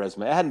made up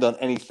resume. I hadn't done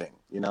anything,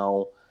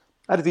 I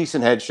had a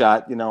decent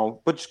headshot,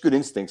 but just good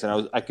instincts.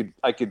 And I could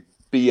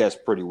BS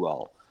pretty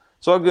well.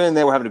 So I go in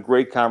there, we're having a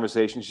great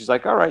conversation. She's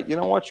like, all right, you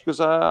know what? She goes,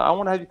 I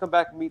want to have you come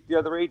back and meet the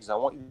other agents. I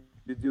want you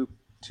to do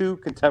 2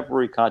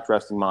 contemporary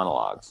contrasting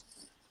monologues.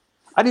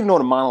 I didn't even know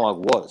what a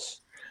monologue was,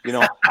 and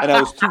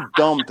I was too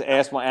dumb to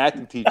ask my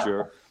acting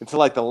teacher until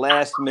like the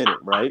last minute,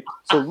 right?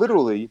 So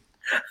literally,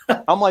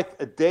 I'm like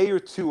a day or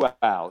 2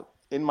 out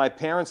in my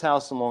parents'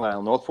 house in Long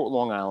Island, Northport,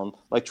 Long Island,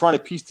 like trying to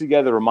piece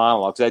together a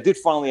monologue. So I did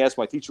finally ask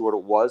my teacher what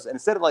it was. And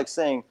instead of like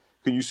saying,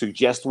 can you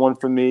suggest one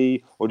for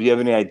me? Or do you have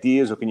any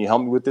ideas? Or can you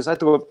help me with this? I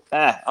thought,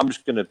 I'm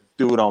just going to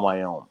do it on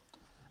my own.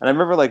 And I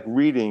remember like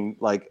reading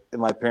like in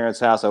my parents'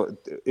 house,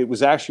 it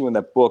was actually when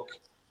that book,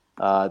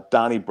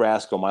 Donnie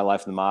Brasco, My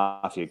Life in the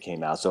Mafia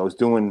came out. So I was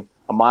doing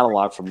a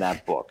monologue from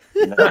that book.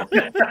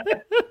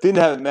 Didn't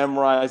have it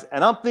memorized.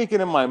 And I'm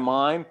thinking in my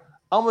mind,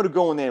 I'm going to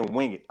go in there and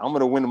wing it. I'm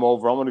going to win them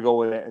over. I'm going to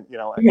go in there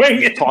and,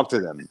 and talk to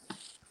them.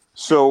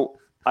 So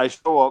I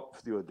show up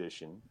for the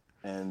audition,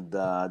 and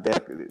they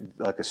have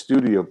like a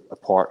studio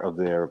part of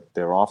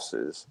their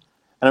offices.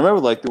 And I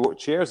remember like there were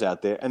chairs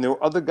out there, and there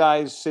were other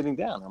guys sitting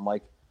down. I'm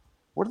like,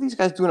 what are these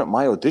guys doing at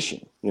my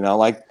audition?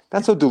 Like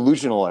that's how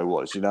delusional I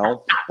was, And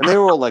they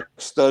were all like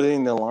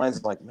studying their lines.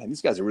 I'm like, man,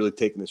 these guys are really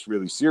taking this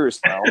really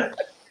serious now.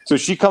 So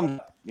she comes,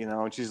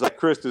 and she's like,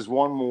 Chris, there's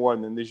one more,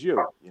 and then there's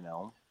you,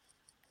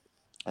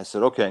 I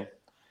said, okay.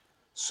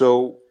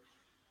 So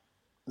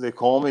they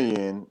call me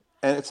in,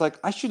 and it's like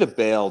I should have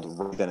bailed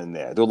right then and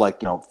there. They're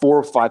like, 4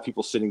 or 5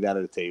 people sitting down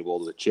at a table.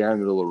 There's a chair in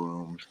the middle of the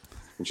room.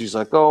 And she's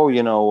like,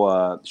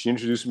 she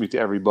introduced me to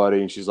everybody.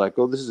 And she's like,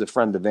 oh, this is a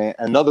friend of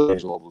another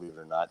Angelo, believe it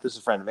or not. This is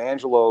a friend of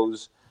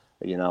Angelo's.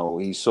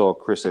 He saw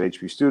Chris at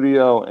HB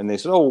Studio. And they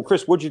said, oh, well,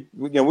 Chris, what'd you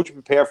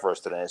prepare for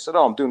us today? I said,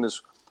 oh, I'm doing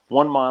this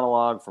one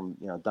monologue from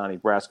Donnie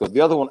Brasco. The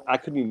other one, I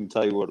couldn't even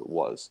tell you what it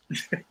was.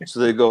 So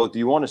they go, do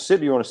you want to sit or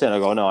do you want to stand? I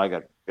go, no, I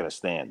got to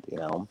stand,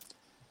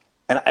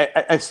 And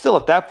I still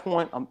at that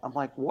point, I'm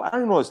like, well, I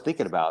don't know what I was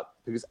thinking about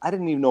because I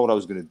didn't even know what I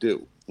was going to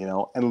do,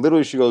 And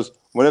literally she goes,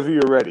 whenever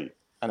you're ready.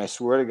 And I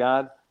swear to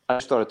God, I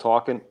started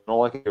talking and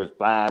all I could hear was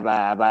blah,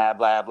 blah, blah,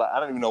 blah, blah. I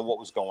don't even know what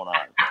was going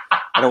on.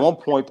 And at one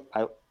point,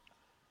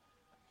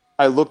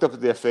 I looked up at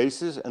their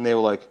faces, and they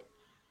were like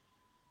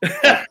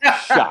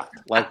shocked.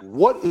 Like,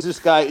 what is this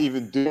guy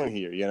even doing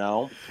here? You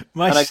know,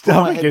 my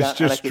stomach is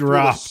just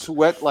dropped.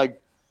 Sweat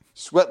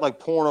like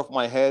pouring off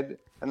my head.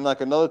 And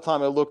like another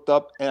time, I looked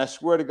up, and I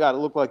swear to God, it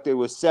looked like they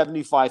were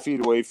 75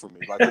 feet away from me.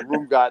 Like the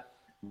room got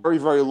very,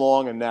 very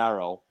long and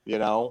narrow. You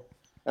know,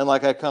 and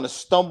like I kind of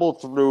stumbled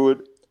through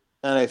it,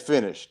 and I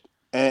finished.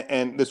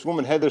 And this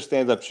woman Heather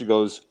stands up. She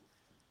goes,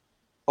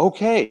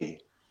 "Okay."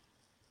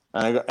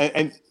 And I go,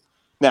 and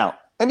now.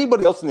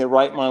 Anybody else in their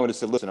right mind would have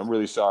said, "Listen, I'm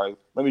really sorry.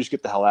 Let me just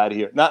get the hell out of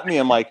here." Not me.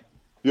 I'm like,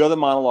 the other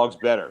monologue's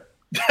better.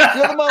 The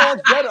other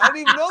monologue's better. I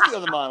didn't even know the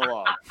other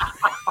monologue.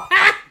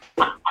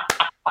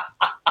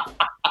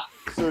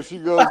 So she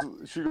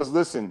goes,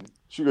 "Listen."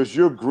 She goes,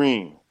 "You're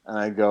green." And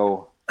I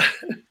go,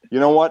 "You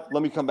know what?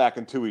 Let me come back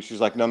in 2 weeks."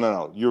 She's like,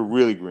 No. You're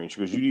really green.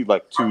 She goes, "You need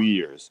like 2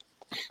 years."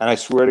 And I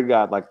swear to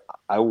God, like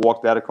I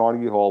walked out of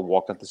Carnegie Hall,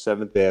 walked up to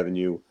 7th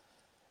Avenue.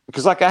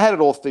 Because, like, I had it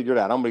all figured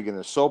out. I'm going to get in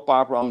a soap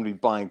opera. I'm going to be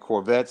buying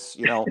Corvettes.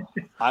 You know,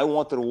 I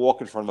wanted to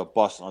walk in front of a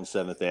bus on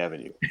 7th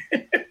Avenue.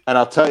 And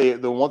I'll tell you,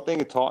 the one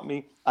thing it taught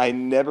me, I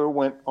never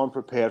went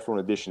unprepared for an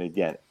audition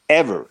again.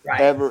 Ever.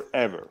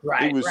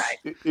 Right,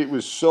 it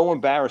was so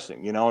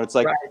embarrassing, you know. And it's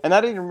like, and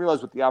I didn't even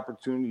realize what the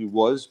opportunity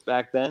was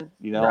back then.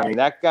 You know, I mean,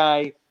 that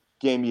guy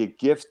gave me a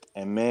gift,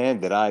 and, man,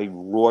 did I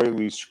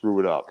royally screw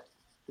it up.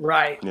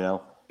 Right. You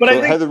know. But so, I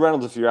think, Heather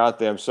Reynolds, if you're out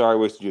there, I'm sorry I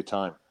wasted your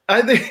time.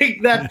 I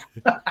think that...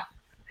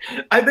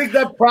 I think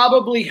that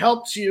probably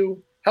helped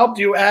you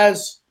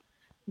as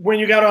when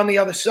you got on the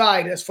other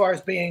side, as far as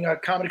being a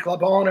comedy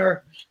club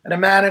owner and a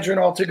manager and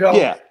all to go.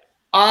 Yeah.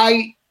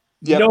 I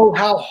know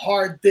how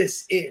hard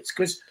this is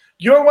because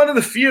you're one of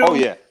the few. Oh,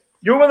 yeah.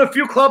 You're one of the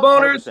few club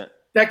owners 100%.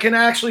 that can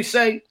actually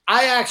say,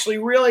 I actually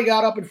really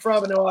got up in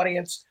front of an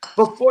audience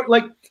before.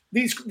 Like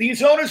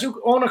these owners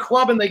who own a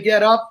club and they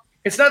get up,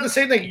 it's not the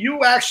same thing.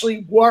 You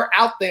actually were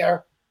out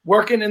there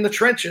working in the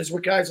trenches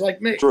with guys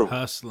like me. True.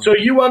 Hustling. So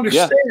you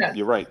understand. Yeah,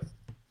 you're right.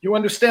 You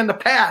understand the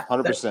path.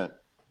 100%.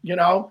 You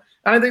know,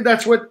 and I think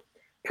that's what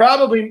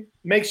probably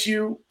makes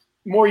you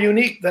more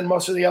unique than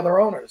most of the other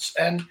owners.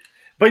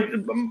 But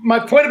my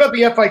point about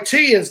the FIT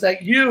is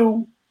that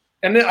you,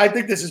 and I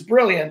think this is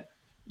brilliant,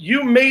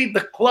 you made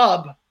the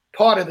club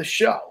part of the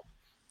show.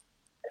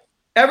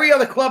 Every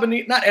other club,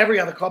 not every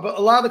other club, but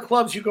a lot of the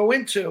clubs you go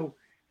into,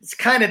 it's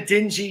kind of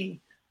dingy.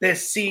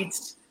 There's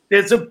seats.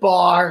 There's a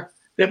bar.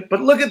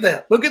 But look at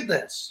that. Look at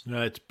this.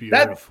 That's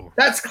beautiful.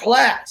 That's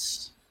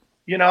class.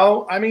 You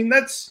know, I mean,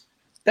 that's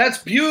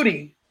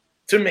beauty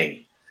to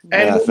me.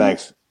 And yeah,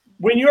 thanks.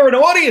 When you're an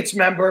audience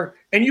member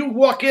and you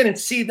walk in and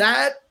see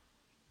that,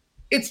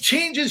 it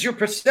changes your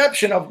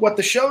perception of what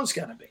the show's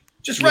going to be.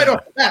 Just right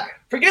off the bat.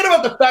 Forget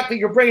about the fact that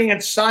you're bringing in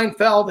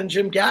Seinfeld and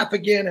Jim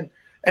Gaffigan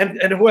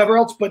and whoever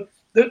else. But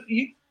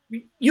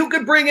you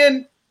could bring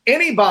in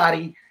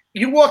anybody.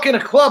 You walk in a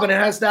club and it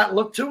has that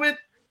look to it.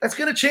 That's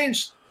going to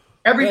change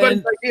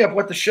everybody's idea of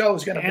what the show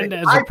is going to be. And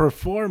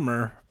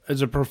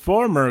as a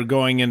performer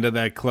going into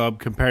that club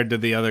compared to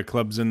the other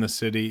clubs in the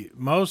city,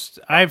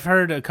 I've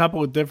heard a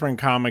couple of different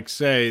comics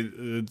say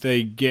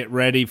they get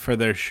ready for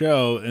their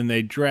show and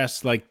they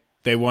dress like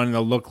they want to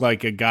look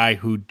like a guy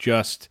who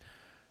just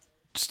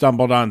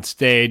stumbled on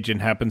stage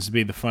and happens to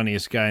be the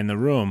funniest guy in the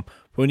room.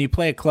 But when you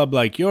play a club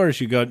like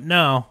yours, you go,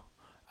 no,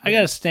 I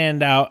got to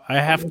stand out. I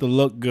have to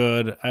look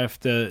good. I have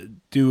to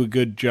do a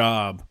good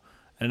job.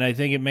 And I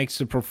think it makes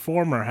the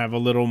performer have a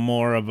little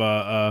more of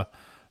a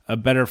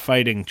better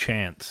fighting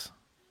chance.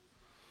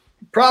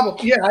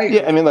 Probably,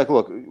 yeah. I mean, like,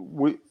 look,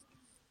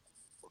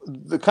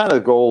 the kind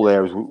of goal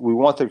there is we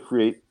want to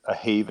create a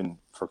haven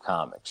for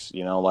comics.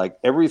 You know, like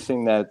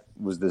everything that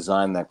was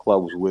designed in that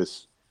club was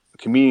with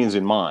comedians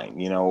in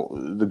mind. You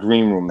know, the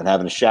green room and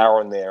having a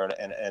shower in there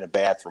and a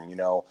bathroom. You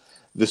know,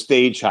 the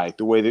stage height,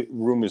 the way the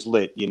room is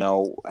lit, you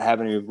know,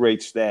 having a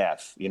great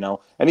staff, you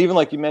know, and even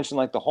like you mentioned,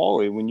 like the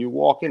hallway, when you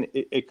walk in,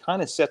 it kind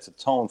of sets a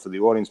tone for the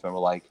audience member.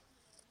 Like,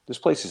 this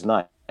place is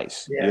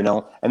nice, you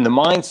know, and the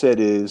mindset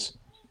is,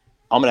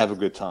 I'm going to have a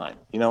good time.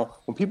 You know,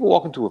 when people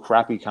walk into a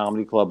crappy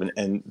comedy club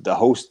and the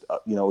host,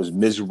 you know, is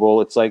miserable,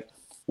 it's like,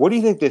 what do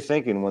you think they're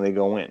thinking when they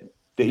go in?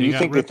 You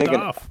think they're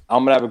thinking,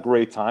 I'm going to have a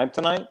great time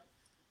tonight?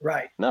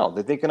 Right. No,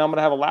 they're thinking I'm going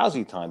to have a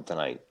lousy time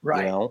tonight.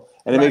 Right. You know,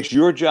 and it makes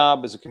your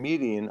job as a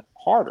comedian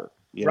harder,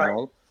 you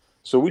know?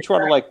 So we try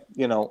to, like,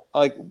 you know,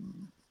 like,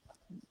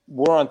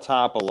 we're on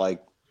top of,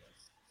 like,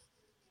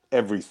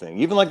 everything.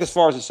 Even, like, as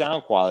far as the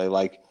sound quality,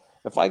 like,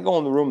 if I go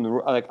in the room,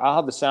 like, I'll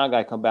have the sound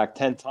guy come back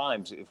 10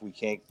 times if we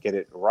can't get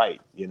it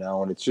right, you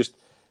know? And it's just,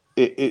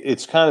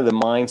 it's kind of the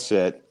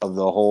mindset of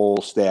the whole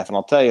staff. And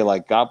I'll tell you,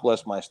 like, God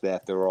bless my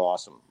staff. They're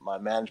awesome. My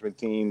management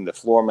team, the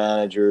floor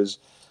managers,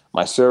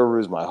 my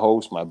servers, my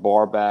hosts, my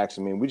bar backs.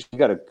 I mean, we just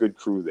got a good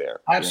crew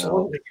there.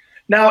 Absolutely. You know?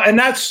 Now, and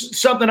that's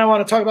something I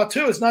want to talk about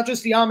too. It's not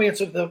just the ambience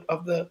of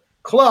the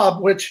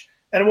club,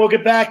 and we'll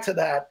get back to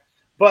that,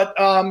 but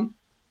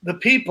the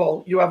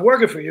people you have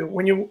working for you.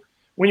 When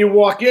you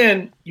walk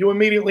in, you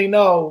immediately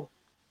know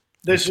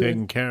this is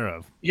taken care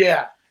of.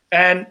 Yeah,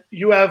 and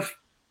you have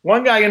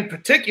one guy in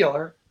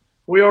particular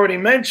we already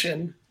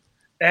mentioned,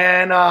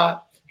 and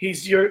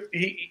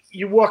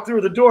you walk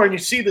through the door and you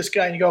see this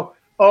guy and you go,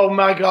 oh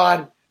my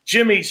God,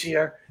 Jimmy's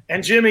here.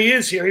 And Jimmy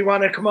is here. He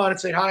wanted to come on and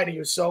say hi to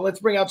you. So let's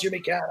bring out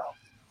Jimmy Cano.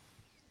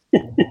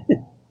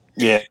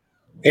 Yeah.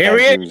 Here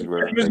he is.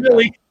 Here's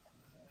Billy.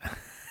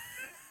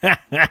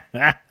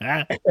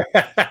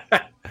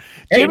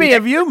 Jimmy,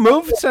 have you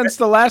moved since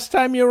the last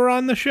time you were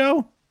on the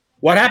show?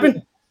 What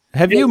happened?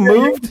 Have you moved?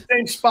 You're in the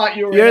same spot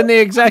you were You're in the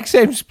exact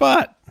same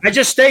spot. I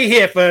just stay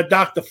here for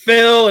Dr.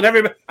 Phil and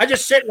everybody. I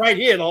just sit right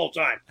here the whole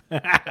time.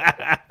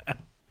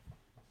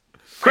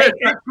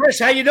 Chris,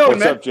 how you doing, What's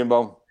man? up,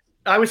 Jimbo?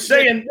 I was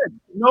saying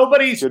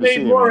nobody's Good to see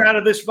made you, more man. out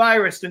of this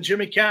virus than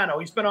Jimmy Cano.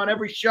 He's been on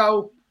every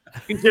show.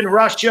 He's in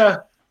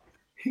Russia.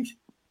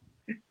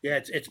 Yeah,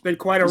 it's been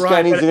quite a This ride.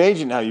 guy needs but- an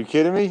agent now. You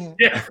kidding me?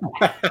 Yeah.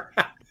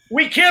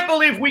 We can't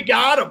believe we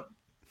got him.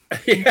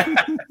 Yeah.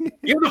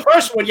 You were the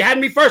first one. You had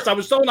me first. I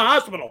was still in the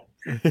hospital.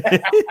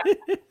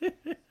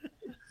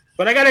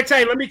 But I got to tell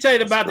you, let me tell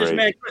you about this great.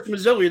 man, Chris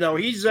Mazzilli, though.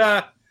 He's,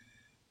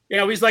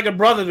 he's like a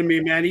brother to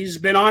me, man. He's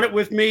been on it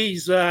with me.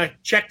 He's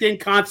checked in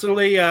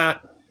constantly.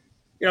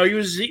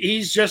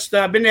 He's just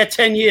been there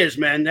 10 years,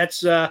 man.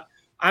 That's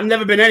I've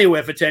never been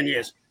anywhere for 10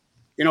 years.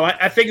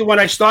 I figured when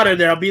I started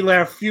there, I'll be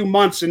there a few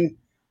months, and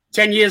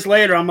 10 years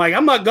later, I'm like,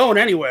 I'm not going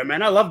anywhere,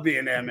 man. I love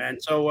being there, man.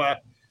 So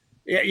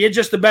you're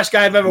just the best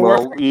guy I've ever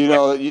worked with.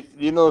 The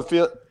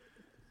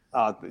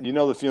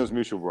feeling's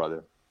mutual,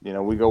 brother.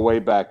 We go way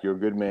back. You're a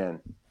good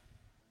man.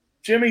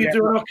 Jimmy, you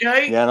doing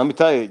okay? Yeah, let me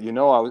tell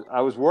you. I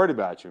was worried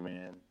about you,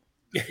 man.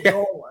 We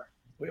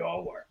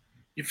all were.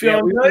 You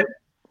feeling good?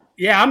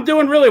 Yeah, I'm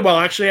doing really well.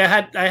 Actually, I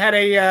had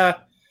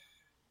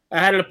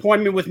an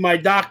appointment with my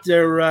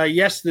doctor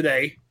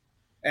yesterday,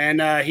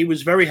 and he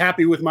was very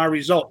happy with my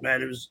result,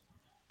 man. It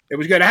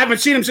was good. I haven't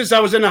seen him since I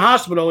was in the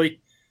hospital.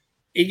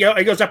 He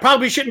goes, I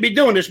probably shouldn't be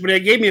doing this, but he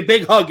gave me a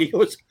big hug. He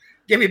goes,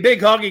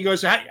 He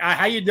goes,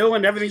 how you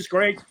doing? Everything's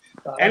great.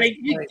 And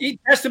he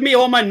tested me.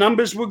 All my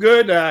numbers were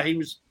good. He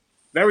was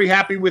very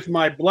happy with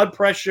my blood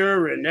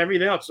pressure and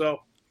everything else. So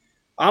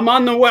I'm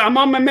on the way. I'm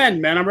on my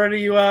mend, man. I'm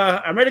ready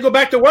to go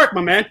back to work,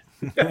 my man.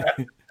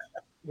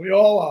 We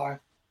all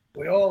are.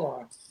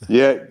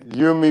 Yeah,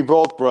 you and me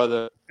both,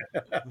 brother.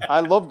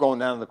 I love going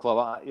down to the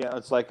club.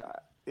 It's like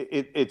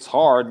it's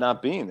hard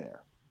not being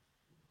there.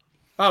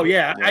 Oh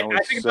yeah, I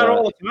think about it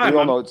all the time. We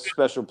all know it's a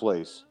special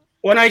place.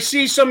 When I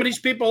see some of these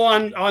people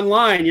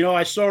online,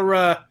 I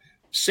saw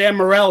Sam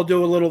Morrell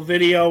do a little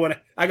video, and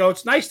I go,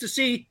 it's nice to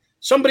see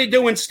somebody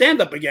doing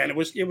stand-up again. It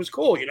was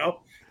cool,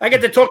 I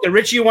get to talk to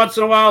Richie once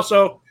in a while,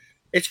 so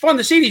it's fun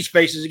to see these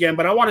faces again.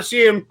 But I want to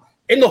see him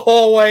in the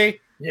hallway,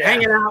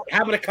 hanging out,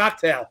 having a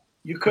cocktail.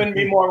 You couldn't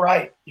be more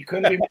right.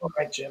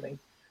 Jimmy.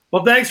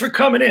 Well, thanks for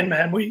coming in,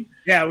 man.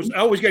 It was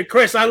always good.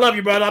 Chris, I love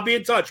you, brother. I'll be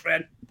in touch,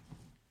 man.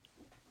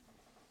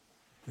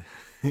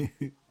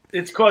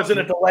 It's causing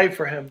a delay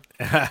for him.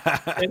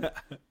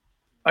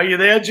 Are you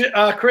there,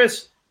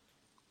 Chris?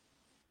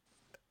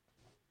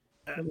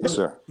 Yes,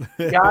 sir.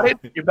 Got it?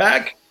 You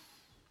back?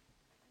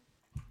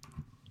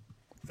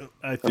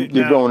 I think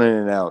you're going in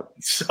and out.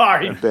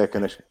 Sorry. Bad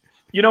connection.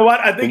 You know what?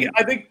 I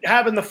think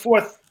having the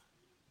fourth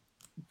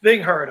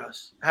thing hurt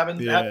us. Having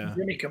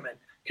Jimmy come in.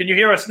 Can you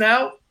hear us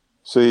now?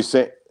 So you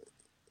say a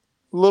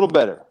little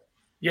better.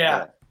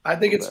 Yeah. I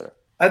think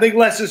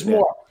less is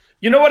more.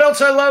 You know what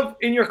else I love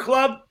in your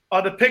club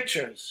are the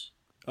pictures.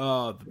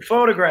 Oh, the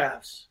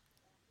photographs.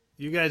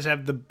 You guys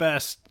have the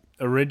best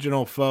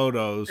original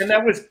photos. And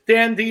that was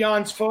Dan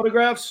Dion's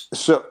photographs?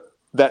 So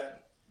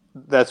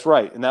that's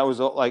right. And that was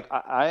like,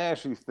 I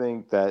actually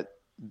think that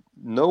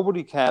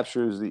nobody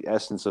captures the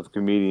essence of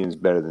comedians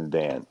better than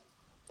Dan.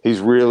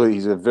 He's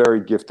a very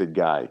gifted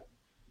guy.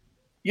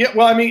 Yeah,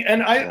 well, I mean,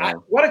 and I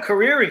what a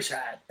career he's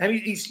had. And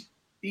he's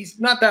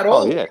not that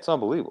old. Oh, yeah, it's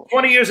unbelievable.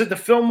 20 years at the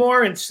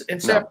Fillmore in San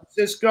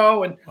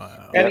Francisco, and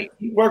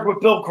he worked with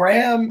Bill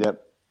Graham.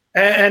 Yep.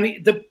 And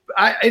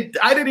I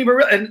didn't even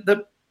realize,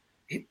 and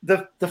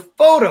the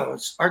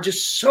photos are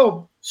just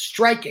so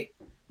striking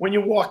when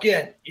you walk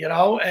in,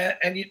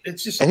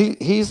 it's just. And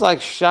he's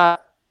like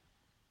shot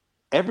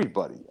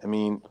everybody. I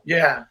mean,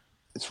 yeah,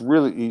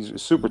 he's a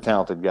super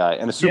talented guy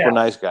and a super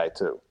nice guy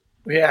too.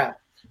 Yeah,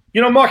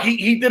 Mark,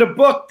 he did a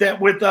book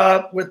that with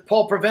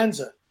Paul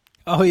Provenza.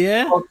 Oh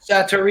yeah,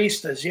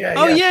 Satiristas. Yeah.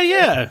 Oh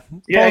yeah.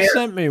 Paul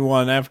sent me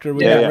one after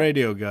we got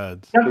Radio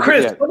Gods. Now,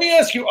 Chris, let me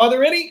ask you: are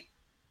there any?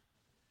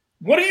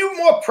 What are you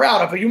more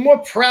proud of? Are you more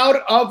proud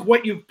of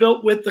what you've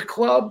built with the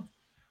club,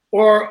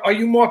 or are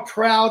you more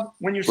proud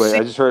when you see?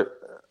 I just heard.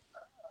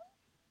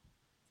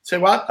 Say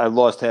what? I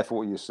lost half of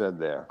what you said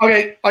there.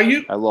 Okay, are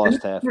you? I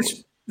lost half.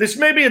 This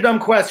may be a dumb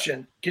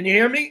question. Can you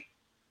hear me?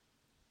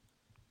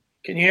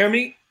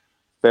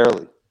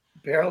 Barely.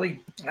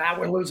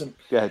 We're losing.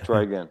 Go ahead,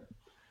 try again.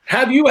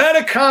 Have you had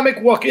a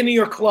comic walk into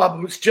your club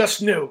who's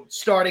just new,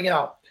 starting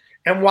out,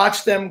 and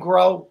watch them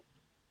grow?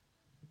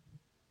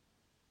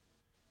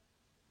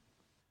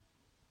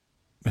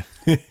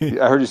 I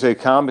heard you say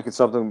comic and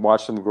something,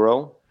 watch them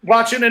grow.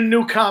 Watching a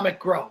new comic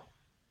grow.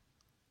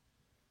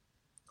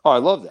 Oh, I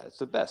love that. It's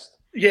the best.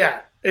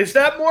 Yeah. Is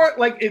that more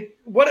like it?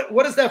 What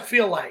does that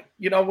feel like?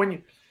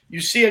 When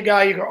you see a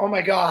guy, you go, oh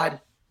my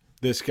God,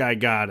 This guy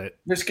got it.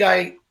 this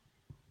guy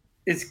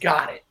has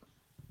got it.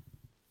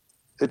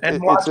 It's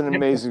watching an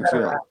him amazing get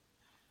better feeling. at it.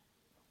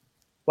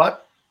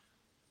 What?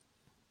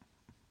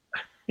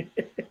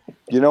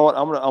 You know what?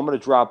 I'm gonna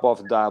drop off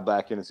and dial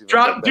back in and see.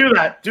 Do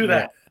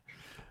that.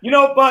 You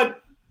know,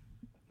 but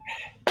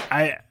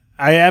I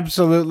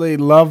absolutely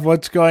love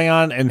what's going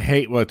on and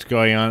hate what's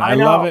going on. I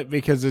love it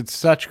because it's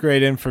such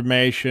great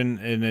information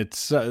and it's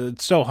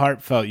so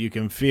heartfelt. You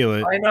can feel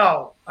it. I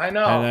know. And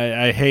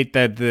I hate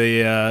that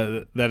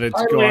that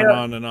it's going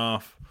on and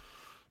off.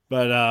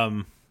 But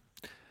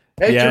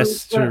hey,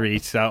 yes,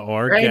 Teresa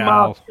or hey,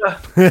 gal.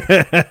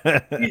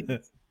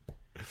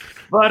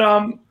 But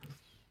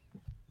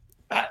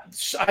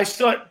I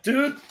still,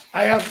 dude,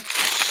 I have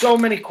so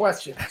many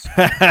questions.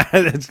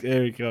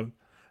 There he comes.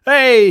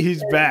 Hey,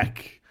 he's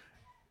back.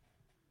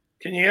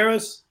 Can you hear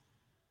us?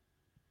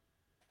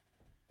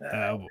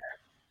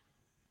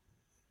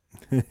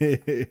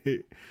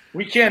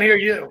 We can't hear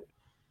you.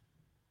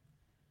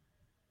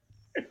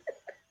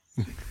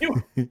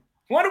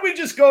 Why don't we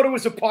just go to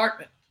his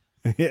apartment?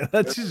 Yeah,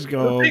 let's just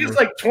go. I think it's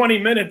like 20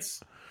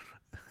 minutes.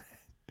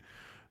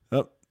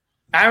 Oh.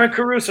 Aaron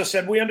Caruso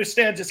said, "We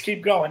understand. Just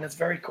keep going. It's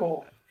very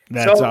cool."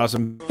 That's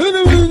awesome.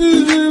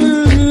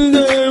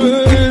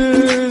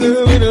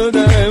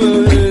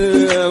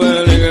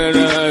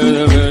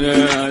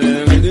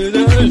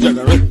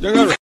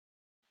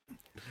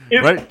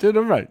 Right to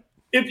the right.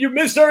 If you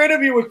missed our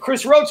interview with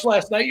Chris Roach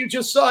last night, you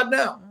just saw it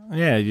now.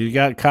 Yeah, you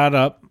got caught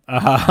up.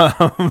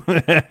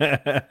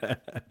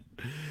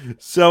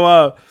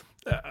 So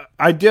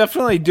I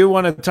definitely do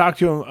want to talk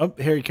to him. Oh,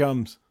 here he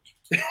comes.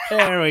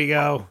 There we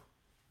go.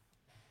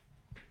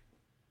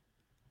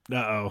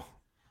 Uh-oh.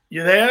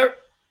 You there?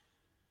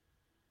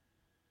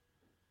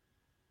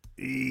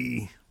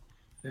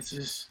 This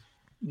is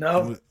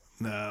no.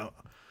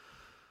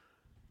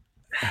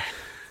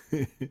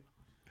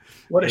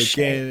 What a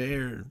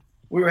shame.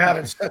 We were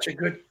having such a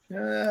good.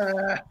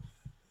 I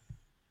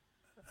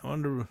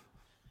wonder.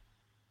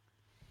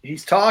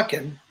 He's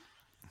talking.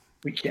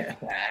 We can't.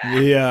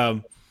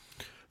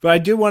 But I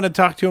do want to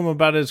talk to him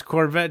about his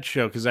Corvette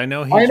show because I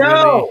know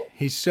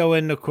he's so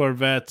into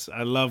Corvettes.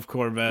 I love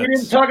Corvettes. We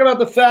didn't talk about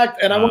the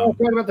fact, and I want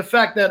to talk about the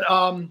fact that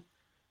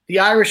the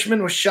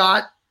Irishman was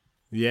shot.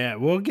 Yeah,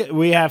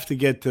 we have to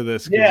get to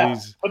this. Yeah,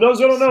 for those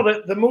who don't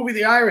know, the movie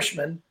The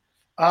Irishman,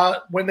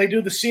 when they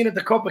do the scene at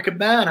the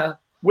Copacabana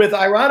with,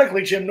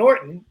 ironically, Jim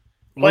Norton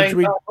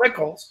playing Don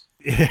Rickles.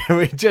 Yeah,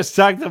 we just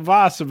talked to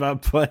Voss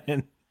about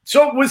playing.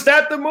 So was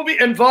that the movie?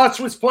 And Voss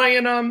was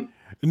playing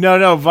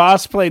No,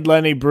 Voss played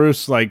Lenny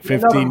Bruce like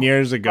 15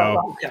 years ago.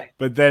 Oh, okay.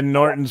 But then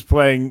Norton's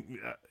playing,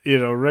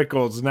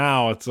 Rickles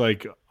now. It's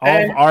like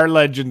all of our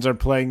legends are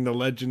playing the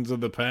legends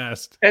of the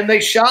past. And they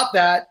shot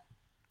that.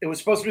 It was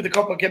supposed to be the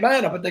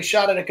Copacabana, but they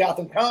shot it at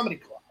Gotham Comedy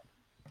Club.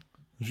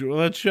 Well,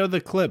 let's show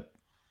the clip.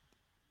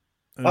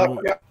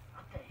 Yeah.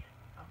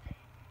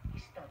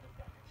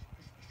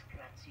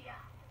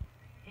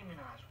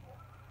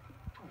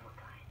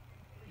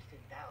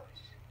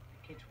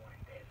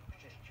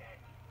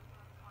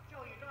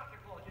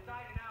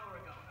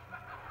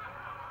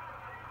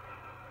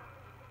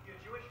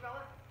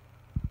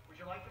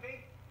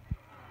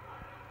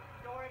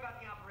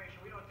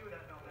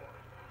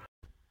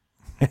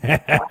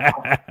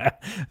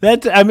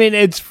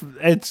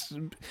 It's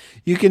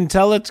you can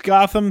tell it's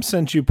Gotham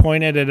since you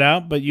pointed it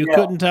out, but you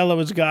couldn't tell it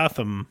was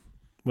Gotham.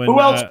 Who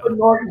else but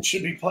Norton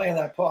should be playing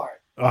that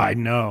part? Oh, I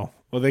know.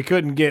 Well, they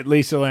couldn't get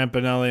Lisa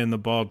Lampanelli in the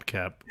bald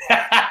cap.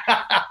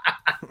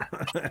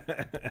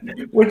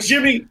 When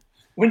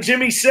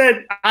Jimmy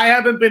said, "I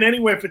haven't been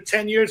anywhere for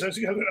 10 years," I was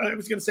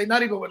going to say,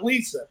 not even with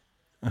Lisa.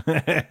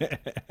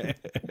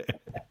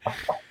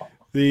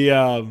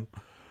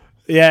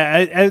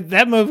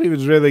 That movie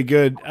was really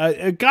good.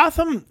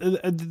 Gotham,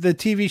 the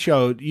TV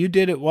show, you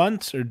did it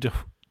once or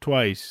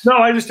twice? No,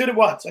 I just did it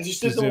once. I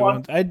just did the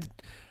one.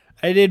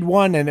 I did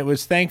one, and it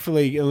was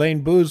thankfully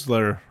Elaine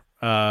Boozler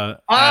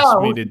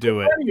asked me to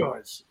do it.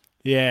 Yours.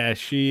 Yeah,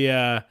 she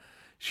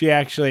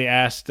actually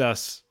asked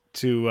us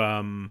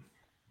to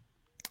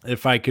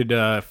if I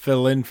could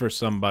fill in for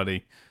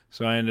somebody,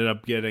 so I ended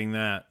up getting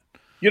that.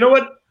 You know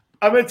what?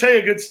 I'm going to tell you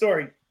a good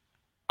story.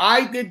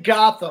 I did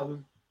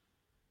Gotham.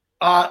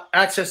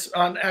 Access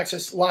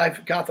Live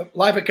at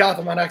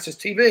Gotham on Access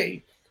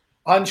TV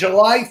on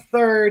July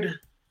 3rd,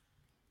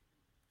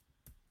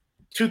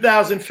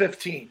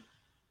 2015.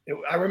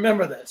 I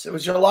remember this. It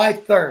was July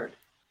 3rd.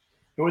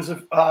 It was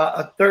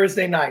a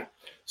Thursday night.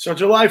 So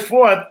July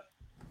 4th.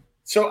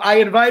 So I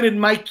invited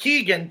Mike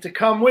Keegan to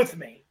come with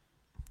me,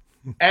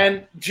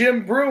 and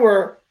Jim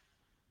Brewer.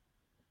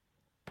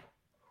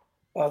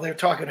 Oh, they're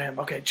talking to him.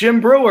 Okay,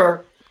 Jim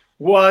Brewer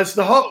was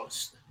the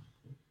host.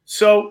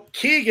 So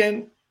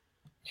Keegan.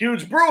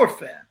 Huge Brewer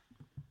fan,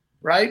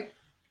 right?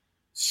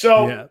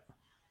 So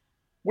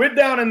we're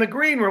down in the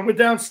green room, we're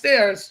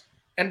downstairs,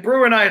 and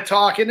Brewer and I are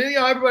talking, and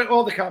everybody,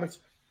 all the comics,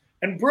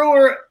 and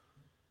Brewer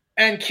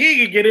and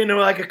Keegan get into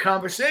like a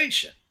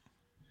conversation.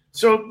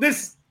 So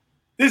this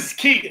is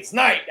Keegan's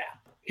night now.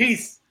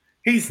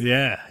 He's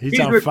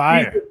on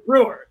fire. He's a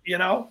brewer, you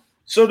know.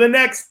 So the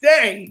next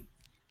day,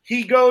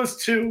 he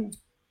goes to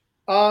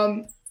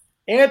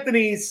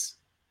Anthony's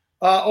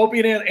Opie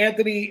and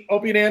Anthony.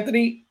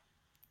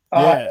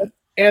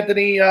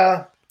 Anthony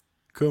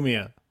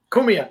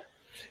Cumia.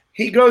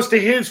 He goes to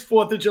his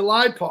 4th of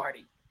July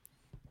party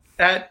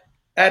at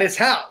his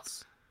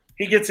house.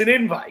 He gets an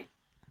invite.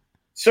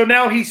 So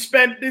now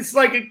it's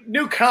like a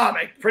new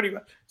comic, pretty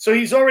much. So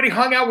he's already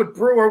hung out with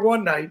Brewer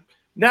one night.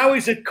 Now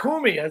he's at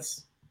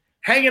Cumia's,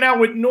 hanging out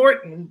with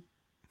Norton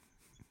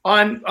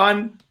and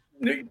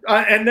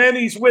then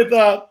he's with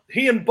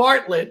he and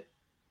Bartlett.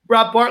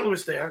 Rob Bartlett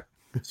was there.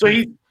 So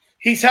he's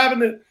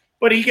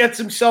but he gets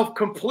himself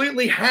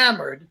completely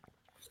hammered,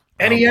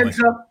 and he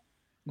ends up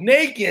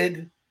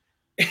naked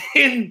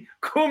in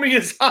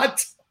Cumia's hot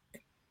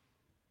tub.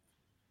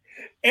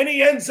 And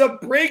he ends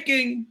up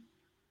breaking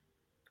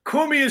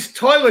Cumia's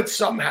toilet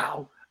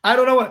somehow. I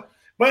don't know what,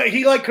 but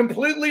he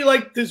completely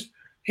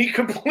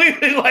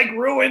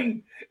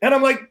ruined. And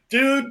I'm like,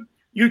 dude,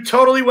 you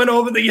totally went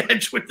over the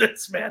edge with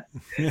this, man.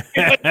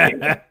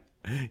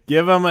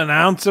 Give him an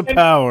ounce of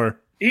power.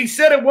 He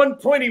said at one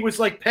point he was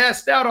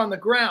passed out on the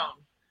ground,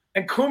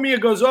 and Cumia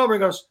goes over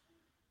and goes,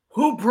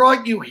 "Who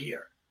brought you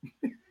here?"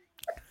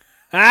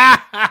 And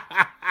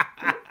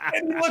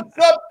he looks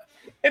up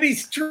and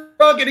he's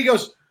drunk and he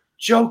goes,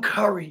 "Joe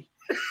Curry."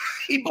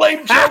 He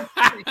blamed Joe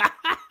Curry.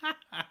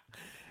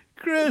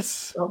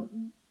 Chris. All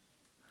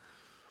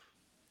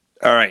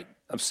right.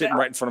 I'm sitting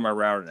right in front of my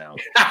router now.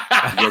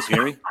 You guys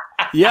hear me?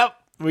 Yep.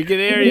 We can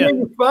hear you.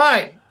 You're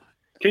fine.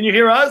 Can you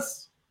hear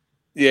us?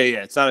 Yeah.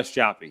 It's not as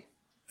choppy.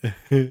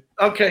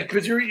 Okay,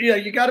 because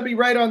you got to be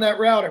right on that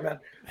router, man.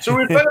 So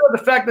we're talking about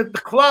the fact that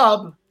the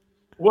club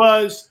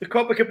was the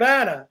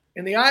Copacabana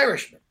in The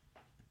Irishman.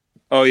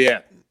 Oh,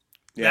 yeah.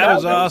 That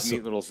was awesome. Was a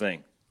neat little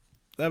thing.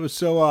 That was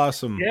so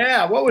awesome.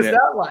 Yeah, what was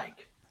that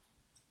like?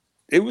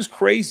 It was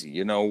crazy.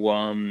 You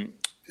know,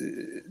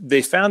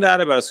 they found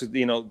out about us.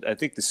 You know, I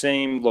think the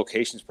same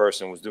locations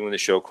person was doing the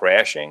show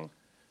Crashing.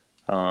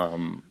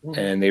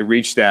 And they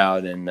reached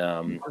out, and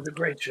it was a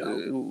great show.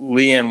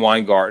 Leanne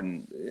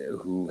Weingarten,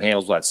 who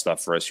handles that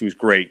stuff for us, she was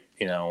great.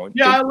 You know,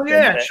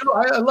 Leanne,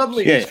 sure, I love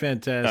Leanne. She's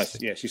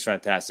fantastic. Yeah, she's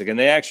fantastic. And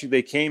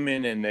they came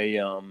in and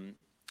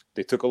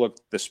they took a look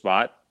at the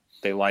spot,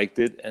 they liked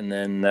it, and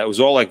then it was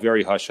all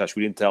very hush hush.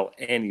 We didn't tell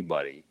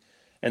anybody,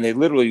 and they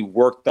literally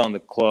worked on the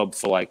club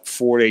for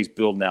 4 days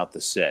building out the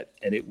set,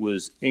 and it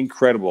was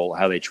incredible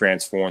how they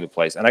transformed the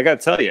place. And I got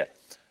to tell you,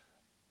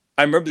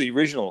 I remember the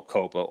original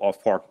Copa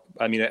off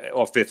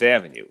Fifth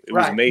Avenue. It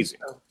was amazing,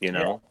 you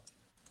know.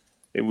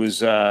 It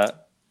was,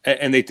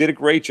 and they did a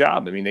great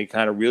job. I mean, they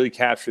kind of really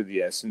captured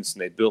the essence,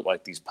 and they built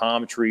these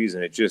palm trees,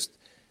 and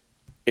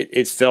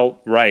it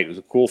felt right. It was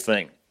a cool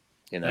thing,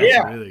 you know.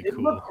 Yeah, really it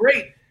cool. looked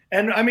great.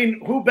 And I mean,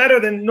 who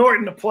better than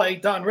Norton to play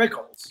Don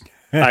Rickles?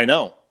 I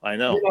know. You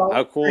know,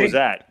 How cool is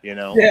that? You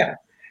know. Yeah,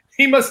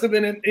 he must have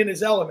been in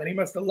his element. He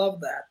must have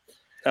loved that.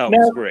 Oh, it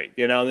was great.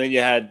 You know, and then you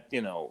had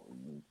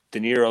De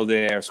Niro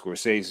there,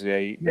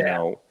 Scorsese, you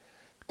know,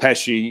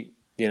 Pesci,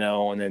 you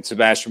know, and then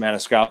Sebastian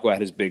Maniscalco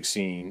had his big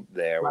scene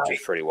there, which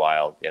is pretty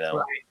wild, you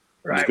know.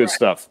 It was good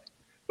stuff.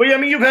 But yeah, I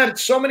mean, you've had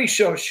so many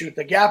shows shoot.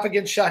 The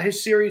Gaffigan shot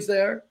his series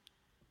there.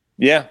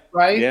 Yeah.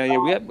 Right? Yeah,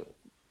 we had.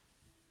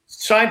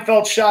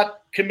 Seinfeld shot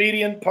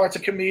parts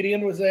of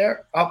Comedian was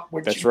there.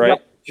 That's right.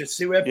 Just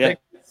see where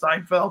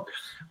Seinfeld.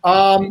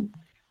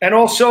 And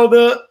also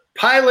the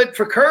pilot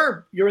for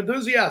Curb, Your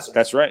Enthusiasm.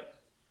 That's right.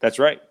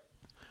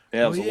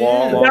 Yeah, it was a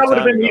long that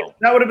time ago.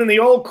 That would have been the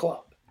old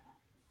club.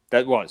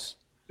 That was.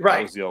 Right.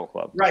 That was the old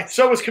club. Right.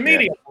 So was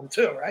Comedian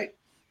too, right?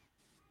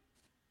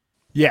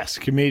 Yes,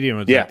 Comedian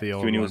was at the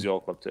old Comedian one. was the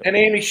old club too. And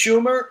Amy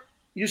Schumer,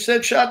 you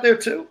said shot there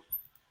too?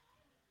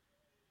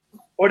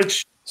 Or did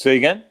Say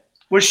again?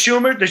 Did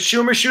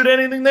Schumer shoot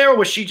anything there, or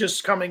was she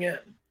just coming in?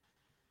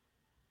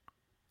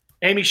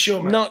 Amy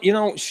Schumer. No, you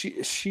know,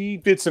 she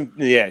did some,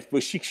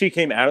 but she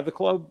came out of the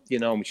club, you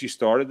know, when she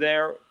started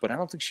there, but I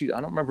don't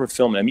remember her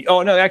filming. I mean,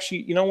 oh no,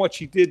 actually, you know what?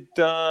 She did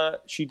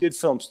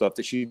film stuff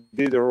that she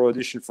did her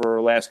audition for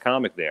her Last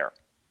Comic there.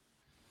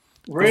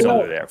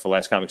 Really? There for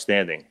Last Comic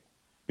Standing.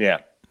 Yeah.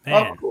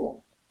 Man. Oh,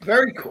 cool.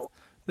 Very cool.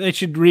 They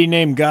should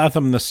rename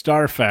Gotham the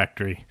Star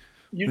Factory.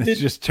 It's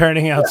just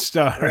turning out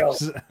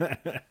stars.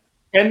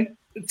 And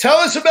tell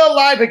us about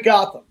Live at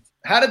Gotham.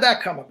 How did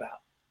that come about?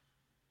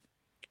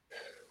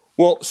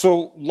 Well,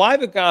 so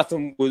Live at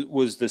Gotham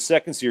was the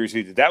second series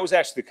he did. That was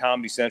actually the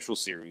Comedy Central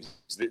series.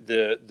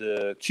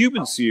 The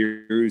Cuban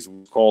series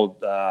was called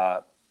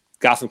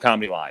Gotham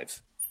Comedy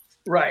Live.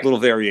 Right. A little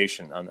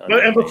variation on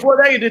and before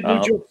that, you did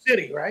New Joke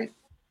City, right?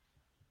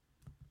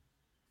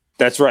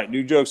 That's right.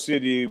 New Joke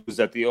City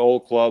was at the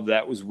old club.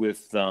 That was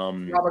with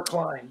Robert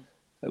Klein.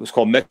 It was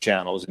called Met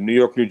Channel. It was in New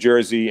York, New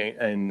Jersey,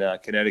 and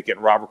Connecticut.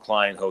 Robert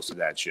Klein hosted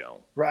that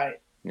show. Right.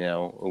 You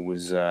know, it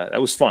was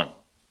that was fun.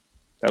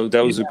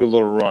 That was a good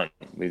little run.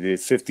 We did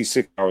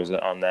 56 hours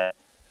on that.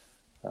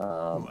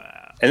 Wow.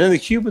 And then the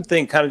Cuban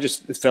thing kind of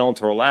just fell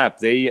into her lap.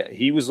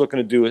 He was looking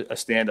to do a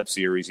stand-up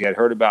series. He had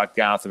heard about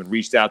Gotham and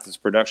reached out to this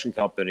production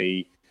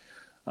company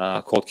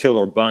called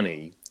Killer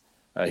Bunny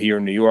here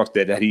in New York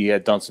that he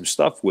had done some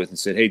stuff with, and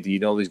said, "Hey, do you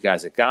know these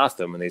guys at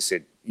Gotham?" And they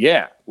said,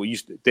 "Yeah, we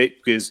used to."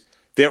 Because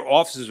their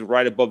offices were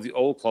right above the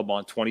old club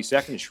on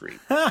 22nd Street.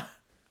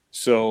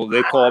 So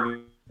they called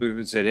me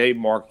and said, "Hey,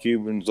 Mark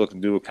Cuban's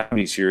looking to do a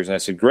comedy series." And I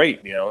said,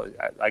 "Great,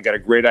 I got a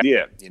great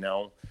idea.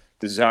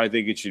 This is how I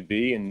think it should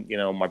be." And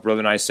my brother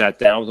and I sat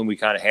down with him. We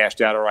kind of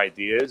hashed out our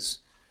ideas,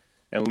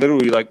 and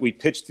literally, like, we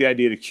pitched the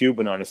idea to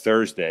Cuban on a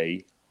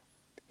Thursday.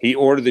 He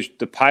ordered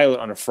the pilot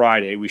on a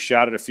Friday. We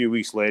shot it a few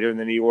weeks later, and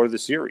then he ordered the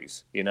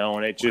series.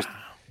 And it just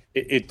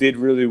it did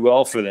really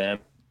well for them.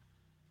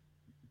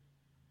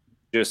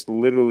 Just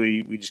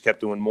literally, we just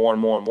kept doing more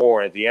and more and more.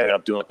 And at the end, I ended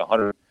up doing like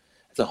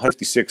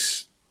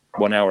 156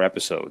 one-hour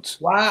episodes.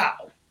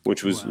 Wow.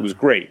 Which was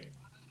great. It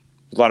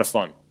was a lot of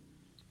fun.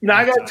 Now,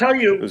 I got to tell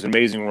you. It was an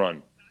amazing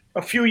run.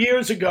 A few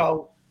years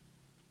ago,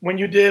 when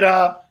you did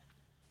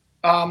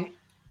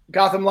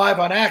Gotham Live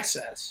on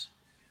Access,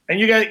 and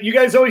you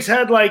guys always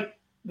had, like,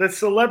 the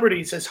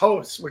celebrities as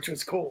hosts, which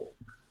was cool.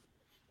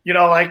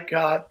 Like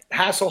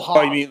Hasselhoff.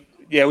 Oh, you mean,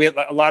 yeah, we had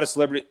a lot of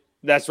celebrity.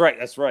 That's right.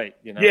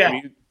 Yeah. I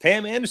mean,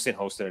 Pam Anderson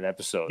hosted an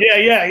episode.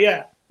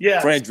 Yeah.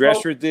 Fran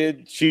Drescher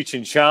did. Cheech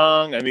and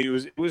Chong. I mean,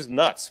 it was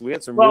nuts. We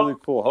had some really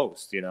cool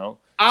hosts,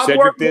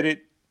 Cedric did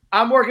it.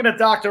 I'm working at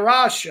Dr.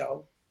 Oz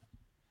show,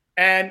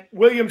 and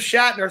William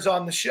Shatner's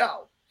on the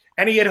show.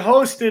 And he had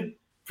hosted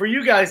for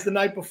you guys the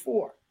night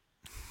before.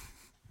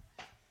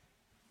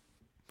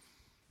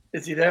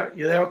 Is he there?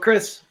 You there,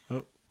 Chris?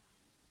 Oh.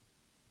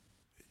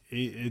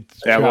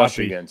 It's I lost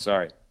you again.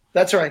 Sorry.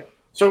 That's right.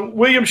 So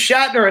William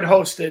Shatner had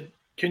hosted.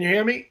 Can you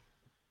hear me?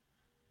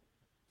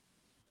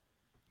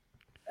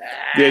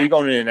 Yeah, you're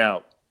going in and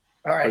out.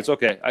 All right. But it's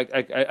okay.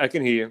 I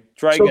can hear you.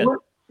 Try again.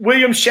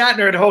 William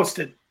Shatner had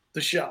hosted the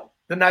show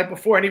the night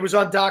before, and he was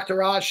on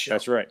Dr. Oz show.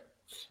 That's right.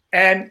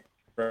 And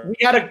we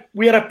had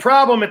a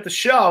problem at the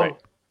show,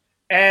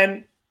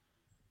 and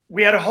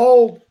we had to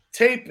hold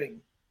taping.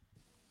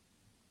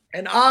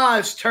 And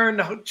Oz turned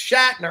to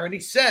Shatner and he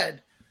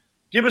said,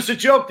 "Give us a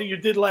joke that you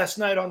did last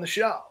night on the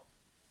show."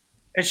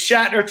 And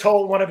Shatner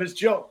told one of his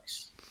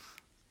jokes.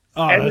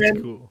 Oh,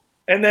 that's cool.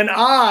 And then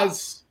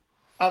Oz,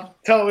 I'll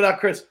tell it without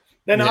Chris.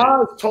 Then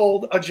Oz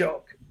told a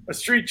joke, a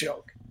street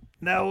joke.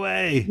 No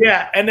way.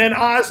 Yeah. And then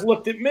Oz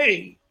looked at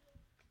me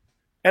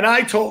and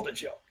I told a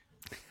joke.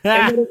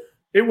 And then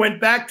it went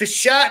back to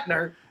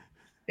Shatner.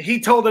 He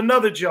told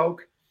another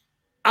joke.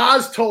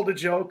 Oz told a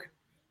joke.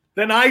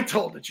 Then I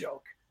told a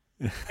joke.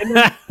 And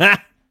then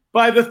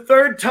by the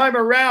third time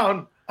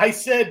around, I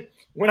said,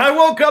 "When I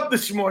woke up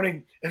this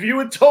morning, if you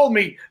had told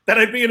me that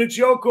I'd be in a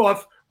joke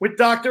off with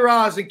Dr.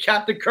 Oz and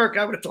Captain Kirk,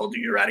 I would have told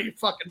you you're out of your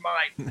fucking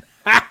mind."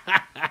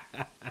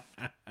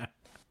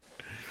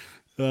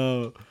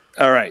 Oh,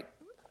 all right.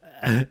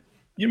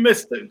 You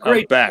missed a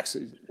great back.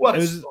 What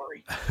a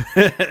story!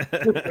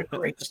 What a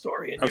great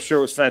story! I'm sure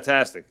it was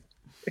fantastic.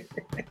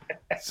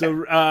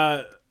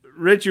 So,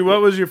 Richie, what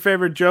was your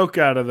favorite joke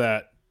out of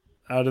that?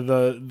 Out of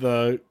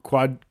the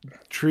quad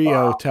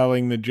trio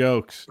telling the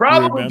jokes?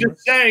 Probably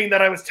just saying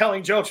that I was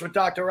telling jokes with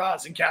Dr.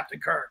 Oz and Captain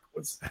Kirk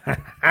was,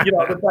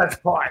 the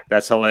best part.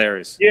 That's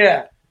hilarious.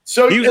 Yeah.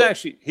 So he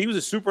was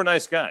a super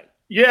nice guy.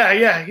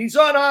 Yeah. He's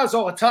on Oz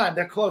all the time.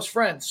 They're close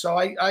friends. So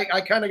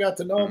I kind of got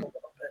to know him a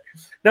little bit.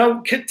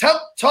 Now,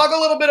 talk a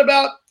little bit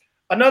about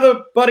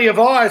another buddy of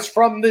ours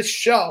from this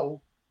show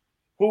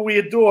who we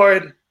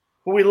adored,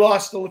 who we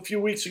lost a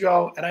few weeks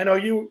ago. And I know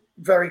you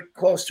very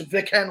close to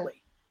Vic Henley.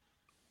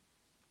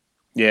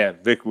 Yeah,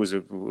 Vic was a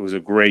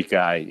great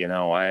guy,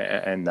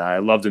 I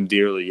loved him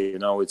dearly.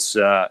 It's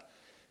I'll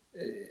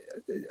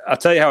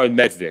tell you how I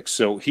met Vic.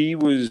 So he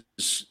was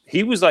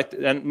like,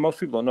 and most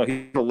people don't know,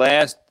 he was the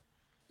last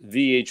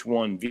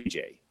VH1 VJ.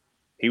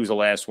 He was the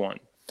last one,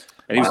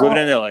 and he was living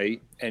in LA,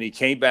 and he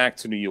came back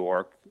to New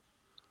York.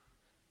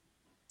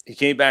 And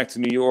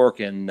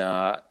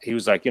he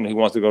was like, he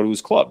wanted to go to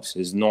his clubs,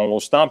 his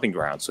normal stomping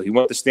ground. So he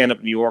went to stand up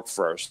in New York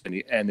first,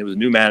 and there was a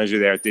new manager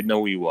there, didn't know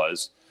who he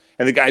was.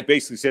 And the guy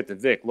basically said to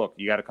Vic, "Look,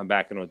 you got to come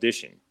back and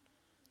audition." And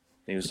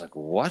he was like,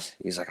 "What?"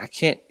 He's like, "I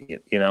can't,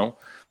 So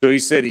he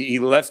said he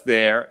left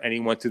there and he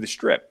went to the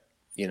Strip,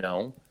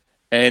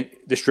 and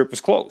the Strip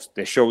was closed.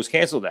 The show was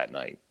canceled that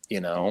night,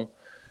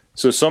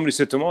 So somebody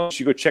said to him, "Oh, you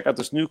should go check out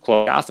this new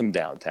club, Gotham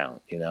downtown,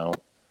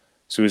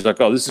 So he's like,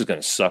 "Oh, this is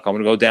going to suck. I'm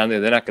going to go down there.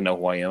 They're not going to know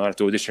who I am. I have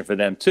to audition for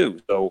them too."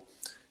 So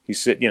he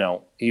said,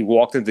 he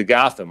walked into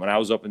Gotham and I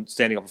was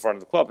standing up in front of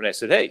the club and I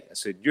said, "Hey," I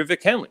said, "You're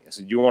Vic Henley." I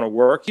said, "You want to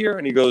work here?"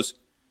 And he goes,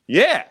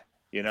 "Yeah,"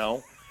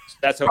 So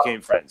that's how we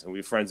became friends, and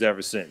we've been friends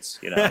ever since.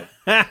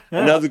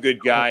 Another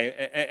good guy,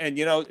 and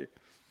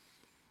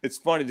it's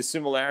funny the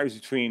similarities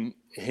between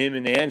him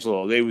and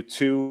Angelo. They were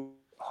two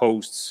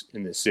hosts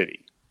in the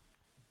city,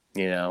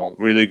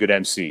 really good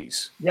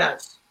MCs.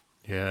 Yes.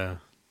 Yeah.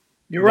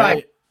 You're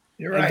right.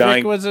 You're right.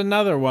 Vic was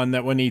another one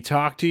that when he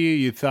talked to you,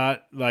 you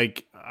thought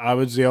like I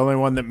was the only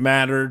one that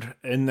mattered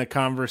in the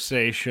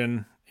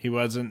conversation. He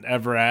wasn't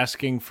ever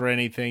asking for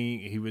anything.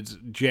 He was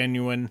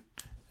genuine.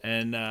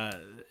 And a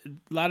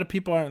lot of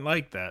people aren't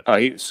like that. Oh,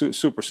 he's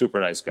super, super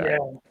nice guy.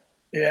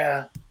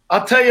 Yeah.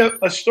 I'll tell you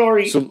a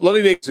story. So let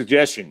me make a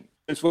suggestion.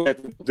 Since we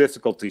had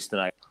difficulties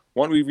tonight,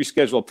 why don't we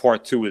reschedule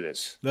part 2 of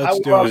this? Let's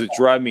do Because it. it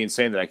drives me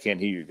insane that I can't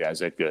hear you guys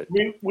that good.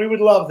 We would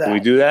love that. Can we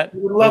do that?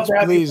 We would love to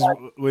have you Please, back.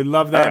 we'd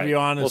love to All have right. you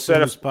on We'll as set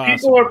soon up- as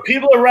possible.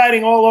 People are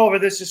writing all over.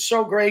 This is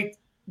so great.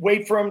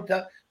 Wait for them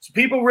to. So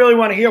people really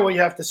want to hear what you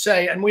have to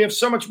say, and we have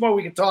so much more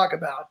we can talk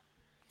about.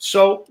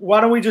 So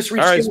why don't we just All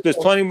right, reschedule? there's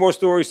plenty more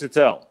stories to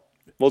tell.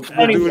 We'll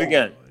do it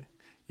again.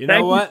 You know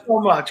Thank what? you so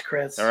much,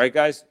 Chris. All right,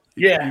 guys?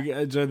 Yeah. You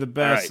guys are the All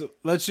best. right.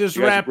 Let's just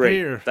You guys are wrap great.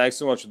 here. Thanks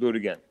so much. We'll do it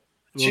again.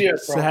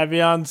 Cheers, We'll bro. have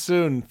you on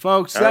soon.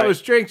 Folks, All that right.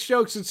 was Drinks,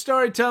 Jokes, and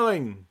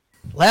Storytelling.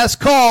 Last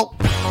call.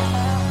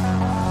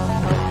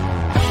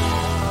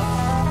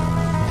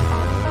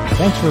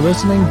 Thanks for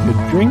listening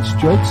to Drinks,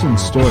 Jokes, and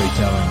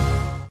Storytelling.